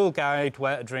guide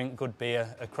where to drink good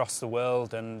beer across the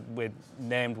world, and we're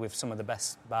named with some of the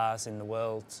best bars in the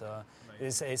world. So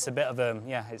it's a bit of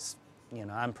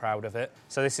I'm proud of it.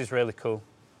 So this is really cool,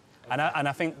 and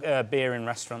I think beer in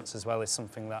restaurants as well is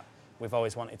something that we've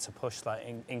always wanted to push, like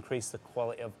increase the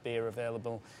quality of beer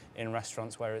available in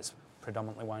restaurants where it's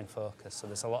predominantly wine focused. So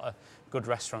there's a lot of good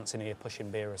restaurants in here pushing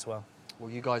beer as well. Well,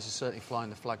 you guys are certainly flying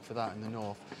the flag for that in the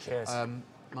north. Cheers.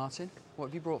 Martin, what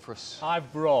have you brought for us?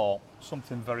 I've brought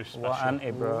something very special. What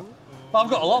Auntie brought? Well, I've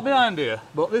got a lot behind here,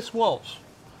 but this was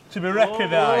to be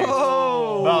recognised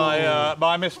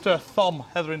by Mr. Thom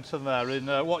Hetherington there in,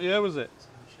 what year was it?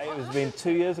 It was been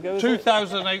 2 years ago,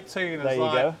 2018 There you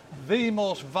go. The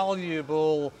most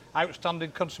valuable,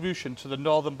 outstanding contribution to the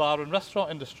northern bar and restaurant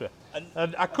industry.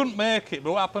 And I couldn't make it,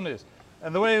 but what happened is,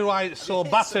 and the way why it's so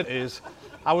battered is,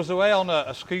 I was away on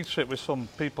a ski trip with some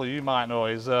people you might know,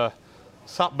 is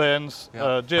Sat Baines,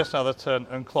 Jason Atherton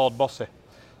and Claude Bossy.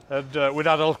 And we'd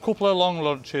had a couple of long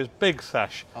lunches, big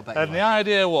sesh. And the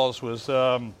idea was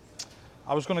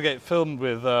I was going to get filmed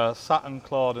with Sat and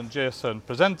Claude and Jason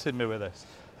presenting me with this.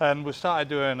 And we started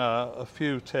doing a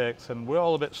few takes, and we're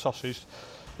all a bit sausaged.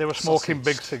 They were smoking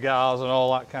big cigars and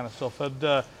all that kind of stuff.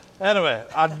 And anyway,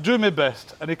 I do my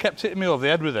best, and he kept hitting me over the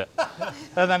head with it.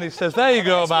 And then he says, "There you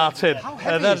go, Martin." How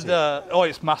heavy is it? Oh,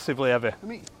 it's massively heavy.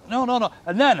 No.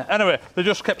 And then, anyway, they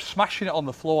just kept smashing it on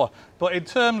the floor. But in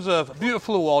terms of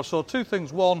beautiful awards, so two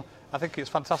things. One, I think it's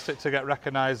fantastic to get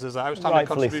recognised as an outstanding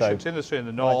contribution to industry in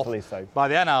the north by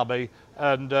the NRB,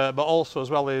 and but also as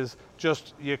well is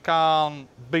just you can't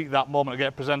beat that moment to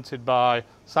get presented by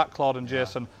Sat, Claude and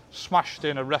Jason, smashed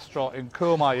in a restaurant in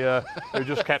Courmayeur, who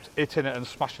just kept hitting it and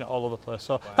smashing it all over the place.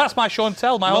 So that's my show and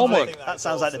tell, my homework. That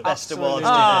sounds like the best awards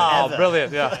dinner ever.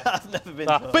 Brilliant, yeah. I've never been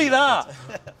to Beat that!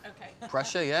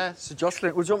 Pressure, yeah. So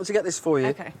Jocelyn, would you want me to get this for you?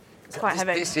 Okay, it's quite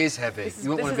heavy. This is heavy. You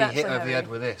wouldn't want to be hit over the head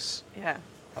with this. Yeah.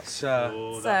 That's,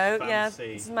 so, yeah, this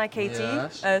is my KT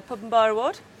Yes. Pub and Bar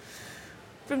Award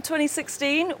from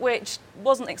 2016, which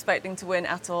wasn't expecting to win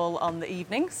at all on the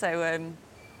evening. So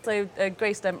a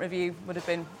Grey Stent review would have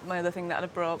been my other thing that I'd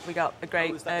have brought. We got a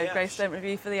great Grey Stent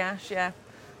review for the Ash, yeah.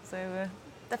 So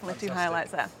definitely two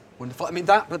highlights there. Wonderful. I mean,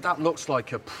 that looks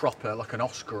like a proper, like an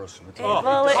Oscar or something.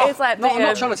 Well, it is like... I'm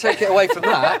not trying to take it away from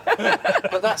that,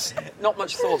 but that's not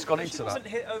much thought's gone into that. wasn't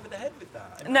hit over the head with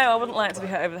that. No, I wouldn't like to be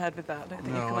hit over the head with that. I don't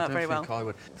think it'd come I out don't very well. think I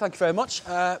would. Thank you very much.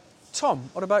 Tom,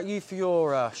 what about you for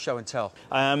your show and tell?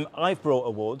 I've brought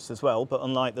awards as well, but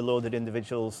unlike the lauded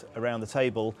individuals around the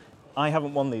table, I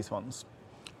haven't won these ones,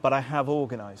 but I have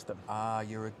organised them. Ah,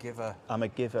 you're a giver. I'm a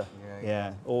giver.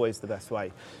 Yeah, always the best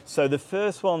way. So the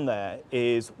first one there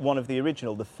is one of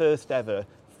the first ever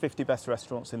 50 Best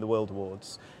Restaurants in the World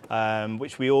Awards,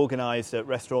 which we organised at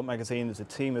Restaurant Magazine. There's a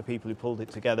team of people who pulled it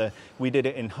together. We did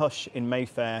it in Hush in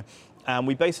Mayfair. And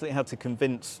we basically had to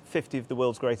convince 50 of the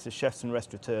world's greatest chefs and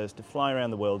restaurateurs to fly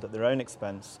around the world at their own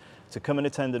expense to come and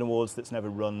attend an awards that's never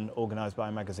run, organised by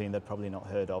a magazine they'd probably not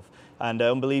heard of. And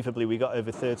unbelievably, we got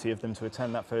over 30 of them to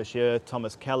attend that first year.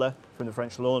 Thomas Keller from the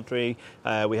French Laundry.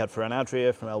 We had Ferran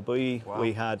Adria from El Bulli. Wow.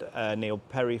 We had Neil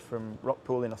Perry from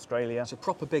Rockpool in Australia. So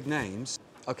proper big names.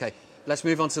 OK, Let's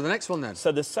move on to the next one then.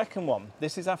 So the second one,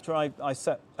 this is after I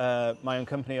set my own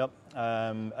company up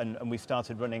and we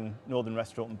started running Northern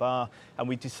Restaurant and Bar, and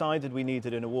we decided we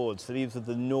needed an award. So these are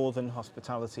the Northern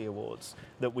Hospitality Awards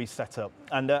that we set up.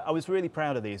 And I was really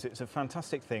proud of these. It's a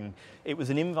fantastic thing. It was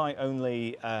an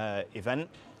invite-only event.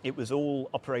 It was all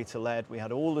operator-led. We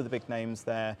had all of the big names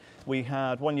there.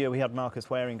 One year we had Marcus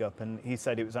Waring up, and he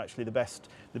said it was actually the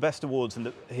best awards and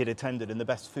that he'd attended and the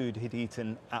best food he'd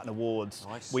eaten at an awards.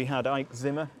 Nice. We had Ike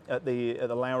Zimmer at the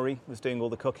Lowry, was doing all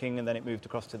the cooking, and then it moved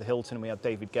across to the Hilton. And we had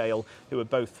David Gale, who are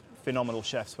both phenomenal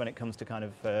chefs when it comes to kind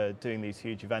of doing these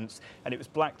huge events. And it was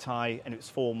black tie, and it was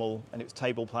formal, and it was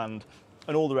table planned,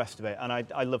 and all the rest of it. And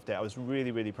I loved it. I was really,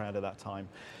 really proud of that time.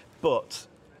 But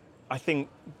I think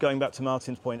going back to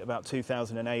Martin's point about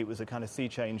 2008 was a kind of sea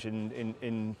change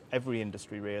in every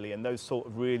industry really, and those sort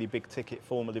of really big ticket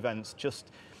formal events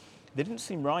they didn't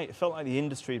seem right. It felt like the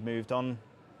industry had moved on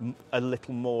a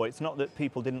little more. It's not that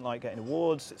people didn't like getting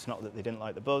awards, it's not that they didn't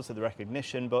like the buzz or the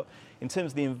recognition, but in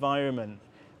terms of the environment,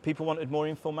 people wanted more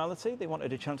informality. They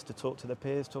wanted a chance to talk to their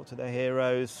peers, talk to their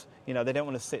heroes. You know, they don't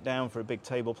want to sit down for a big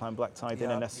table plan black tie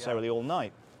dinner necessarily all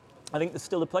night. I think there's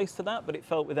still a place for that, but it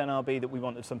felt with NRB that we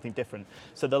wanted something different.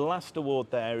 So the last award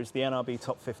there is the NRB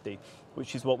Top 50,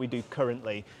 which is what we do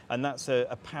currently, and that's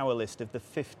a power list of the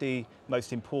 50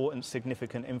 most important,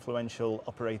 significant, influential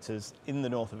operators in the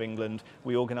north of England.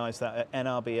 We organise that at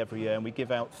NRB every year, and we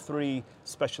give out 3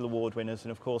 special award winners,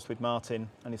 and of course with Martin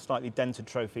and his slightly dented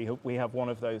trophy, we have one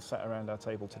of those sat around our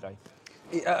table today.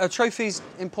 A trophy's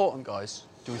important, guys,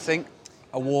 do we think?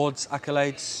 Awards,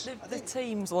 accolades. The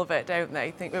teams love it, don't they?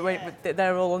 I think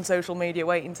they're all on social media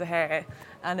waiting to hear.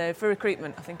 And for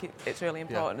recruitment, I think it's really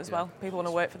important as well. People want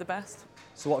to work for the best.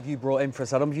 So what have you brought in for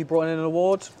us, Adam? Have you brought in an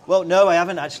award? Well, no, I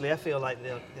haven't actually. I feel like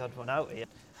the odd one out here.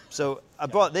 So I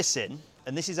brought this in,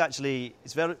 and this is actually,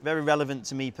 it's very, very relevant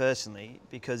to me personally,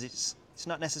 because it's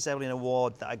not necessarily an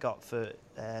award that I got for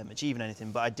achieving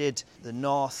anything, but I did the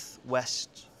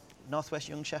Northwest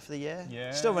Young Chef of the Year.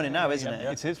 Yeah. Still running now, isn't it?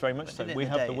 It is very much so. We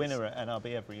have the winner at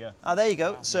NRB every year. Oh, there you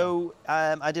go. So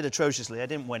I did atrociously. I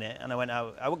didn't win it, and I went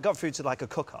out. I got through to like a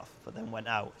cook-off, but then went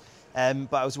out.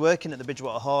 But I was working at the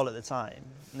Bridgewater Hall at the time,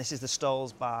 and this is the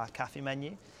Stalls Bar Cafe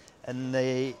menu, and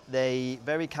they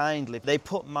very kindly they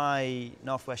put my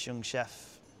Northwest Young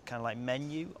Chef kind of like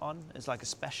menu on as like a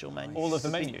special menu. All of the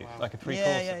menu, like a 3-course.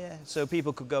 Yeah. So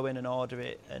people could go in and order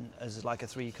it, and as like a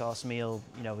 3-course meal,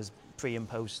 you know, as pre and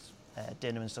post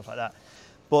dinner and stuff like that.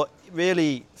 But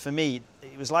really, for me,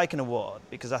 it was like an award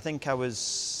because I think I was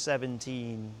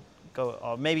 17,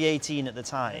 or maybe 18 at the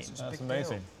time. That's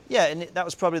amazing. Yeah, and that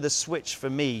was probably the switch for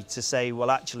me to say,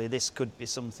 well, actually, this could be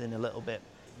something a little bit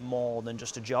more than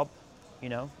just a job, you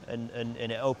know, and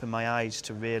it opened my eyes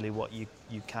to really what you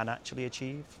can actually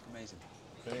achieve. Amazing.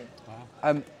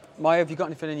 Wow. Maya, have you got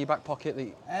anything in your back pocket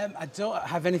that I don't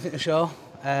have anything to show,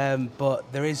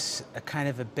 but there is a kind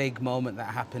of a big moment that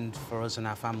happened for us and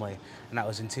our family, and that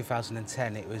was in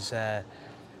 2010. It was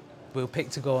we were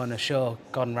picked to go on a show,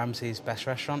 Gordon Ramsay's Best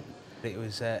Restaurant. It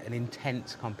was an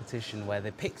intense competition where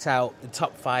they picked out the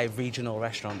top 5 regional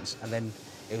restaurants, and then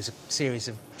it was a series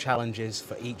of challenges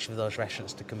for each of those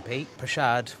restaurants to compete.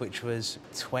 Prashad, which was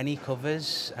 20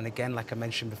 covers, and again, like I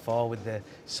mentioned before, with the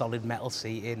solid metal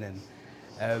seating, and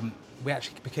we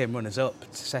actually became runners-up,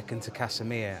 second to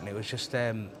Casimir, and it was just,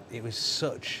 it was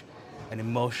such an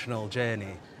emotional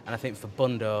journey. And I think for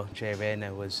Bundo, Jay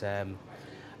Rayner was, I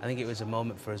think it was a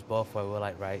moment for us both where we were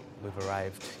like, right, we've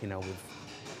arrived, you know,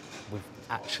 we've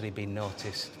actually been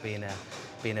noticed, being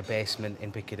a basement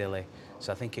in Piccadilly.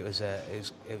 So I think it was a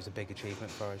big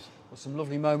achievement for us. Well, some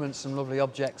lovely moments, some lovely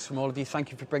objects from all of you.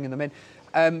 Thank you for bringing them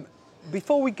in.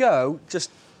 Before we go,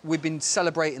 we've been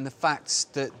celebrating the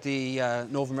fact that the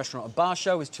Northern Restaurant and Bar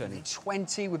Show is turning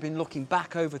 20. We've been looking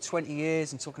back over 20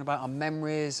 years and talking about our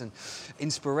memories and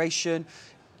inspiration.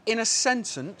 In a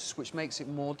sentence, which makes it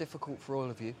more difficult for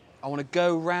all of you, I want to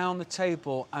go round the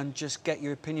table and just get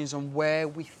your opinions on where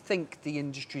we think the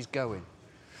industry's going.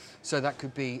 So that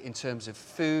could be in terms of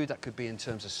food, that could be in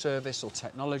terms of service or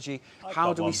technology.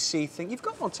 How do we see things? You've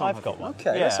got one, Tom. I've got one.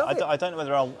 Okay. Yeah, I don't know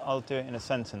whether I'll do it in a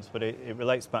sentence, but it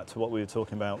relates back to what we were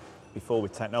talking about before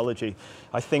with technology.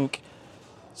 I think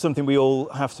something we all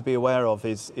have to be aware of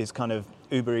is kind of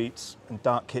Uber Eats and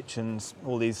dark kitchens,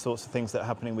 all these sorts of things that are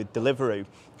happening with Deliveroo.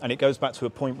 And it goes back to a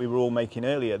point we were all making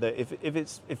earlier, that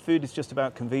if food is just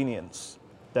about convenience,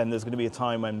 then there's going to be a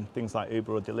time when things like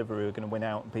Uber or Deliveroo are going to win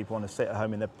out and people want to sit at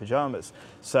home in their pyjamas.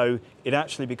 So it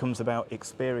actually becomes about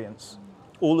experience.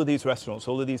 All of these restaurants,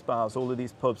 all of these bars, all of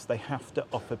these pubs, they have to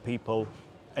offer people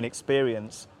an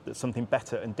experience that's something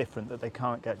better and different that they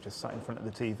can't get just sat in front of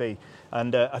the TV.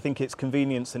 And I think it's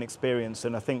convenience and experience,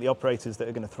 and I think the operators that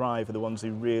are going to thrive are the ones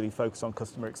who really focus on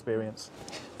customer experience.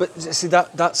 But see,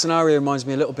 that scenario reminds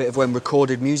me a little bit of when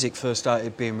recorded music first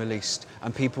started being released,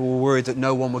 and people were worried that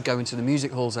no one would go into the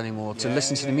music halls anymore to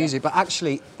listen to the music. But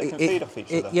actually, they can feed off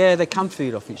each other. Yeah, they can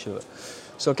feed off each other.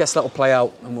 So I guess that'll play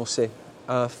out, and we'll see.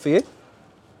 For you?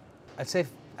 I'd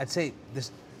say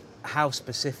this how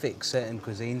specific certain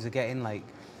cuisines are getting. Like,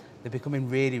 they're becoming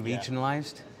really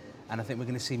regionalised, and I think we're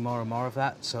going to see more and more of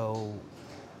that. So,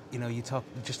 you know, you talk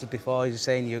just before you were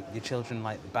saying your children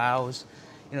like the bows.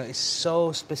 You know, it's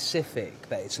so specific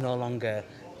that it's no longer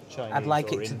Chinese. I'd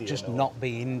like it to Indian just not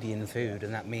be Indian food,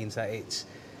 and that means that it's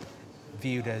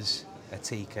viewed as a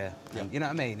tikka. Yeah. You know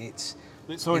what I mean? It's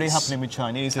already happening with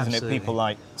Chinese, isn't Absolutely. it? People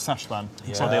like Szechuan,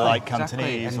 Exactly. or they like Exactly.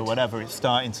 Cantonese And or whatever. It's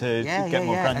starting to get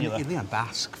more granular. And, you know,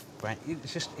 Basque, right?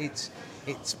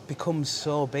 It's become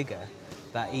so bigger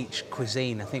that each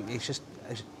cuisine, I think it's just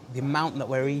the amount that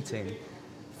we're eating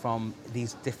from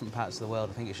these different parts of the world,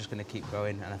 I think it's just going to keep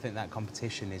growing, and I think that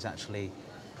competition is actually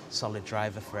a solid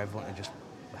driver for everyone to just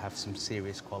have some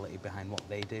serious quality behind what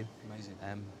they do. Amazing.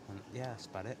 And yeah, that's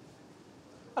about it.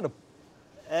 Adam?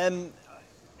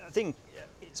 I think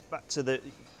it's back to the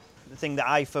thing that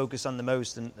I focus on the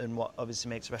most, and what obviously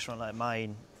makes a restaurant like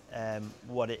mine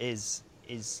what it is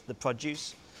the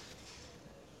produce.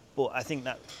 But I think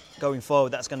that going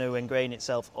forward, that's going to ingrain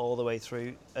itself all the way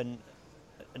through. And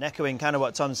echoing kind of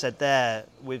what Tom said there,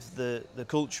 with the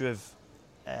culture of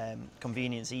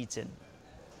convenience eating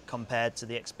compared to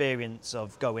the experience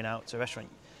of going out to a restaurant,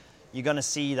 you're going to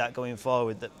see that going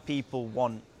forward, that people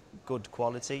want good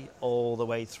quality all the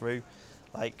way through.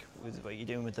 Like with what you're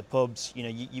doing with the pubs, you know,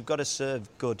 you've got to serve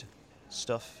good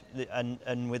stuff.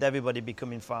 And with everybody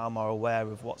becoming far more aware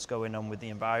of what's going on with the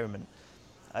environment,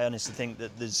 I honestly think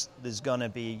that there's going to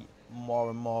be more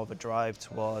and more of a drive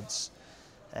towards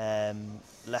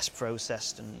less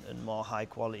processed and more high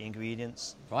quality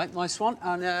ingredients. Right, nice one.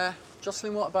 And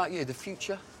Jocelyn, what about you? The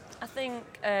future? I think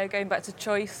going back to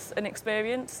choice and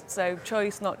experience, so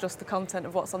choice, not just the content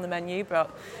of what's on the menu,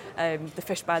 but the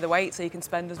fish by the weight, so you can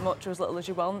spend as much or as little as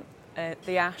you want.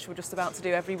 The Ash, we're just about to do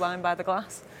every wine by the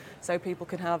glass, so people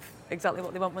can have exactly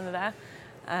what they want when they're there.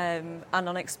 And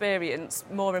on experience,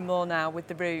 more and more now with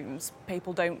the rooms,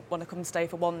 people don't want to come and stay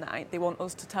for one night. They want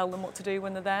us to tell them what to do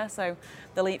when they're there. So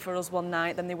they'll eat for us one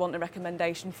night, then they want a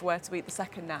recommendation for where to eat the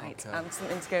second night, and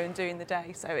something to go and do in the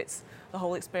day. So it's the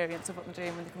whole experience of what they're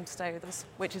doing when they come to stay with us,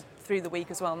 which is through the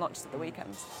week as well, not just at the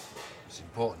weekends. It's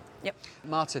important. Yep.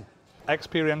 Martin?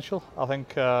 Experiential. I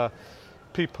think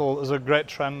there's a great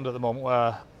trend at the moment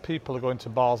where people are going to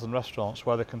bars and restaurants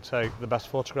where they can take the best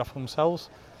photograph of themselves.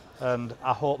 And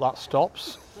I hope that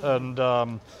stops, and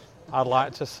I'd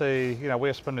like to see, you know,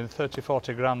 we're spending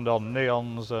 30-40 grand on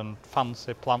neons and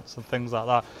fancy plants and things like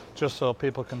that, just so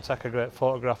people can take a great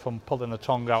photograph and pulling the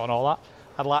tongue out and all that.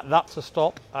 I'd like that to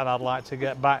stop, and I'd like to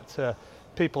get back to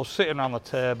people sitting on the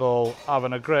table,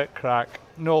 having a great crack,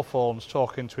 no phones,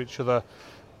 talking to each other,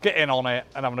 getting on it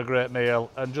and having a great meal,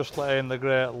 and just letting the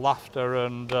great laughter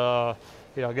and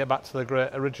get back to the great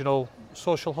original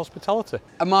social hospitality.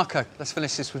 And Marco, let's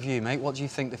finish this with you, mate. What do you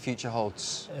think the future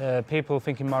holds? People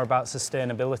thinking more about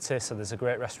sustainability. So there's a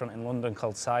great restaurant in London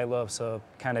called Silo, so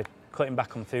kind of cutting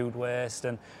back on food waste,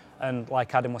 and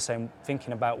like Adam was saying,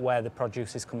 thinking about where the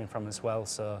produce is coming from as well,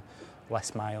 so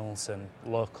less miles and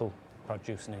local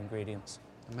produce and ingredients.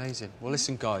 Amazing. Well,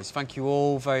 listen, guys, thank you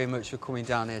all very much for coming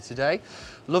down here today.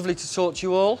 Lovely to talk to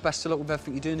you all. Best of luck with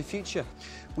everything you do in the future.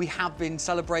 We have been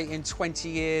celebrating 20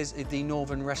 years at the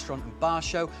Northern Restaurant and Bar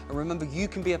Show. And remember, you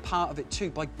can be a part of it too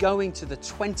by going to the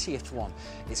 20th one.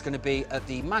 It's going to be at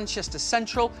the Manchester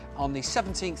Central on the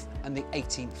 17th and the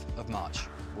 18th of March.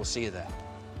 We'll see you there.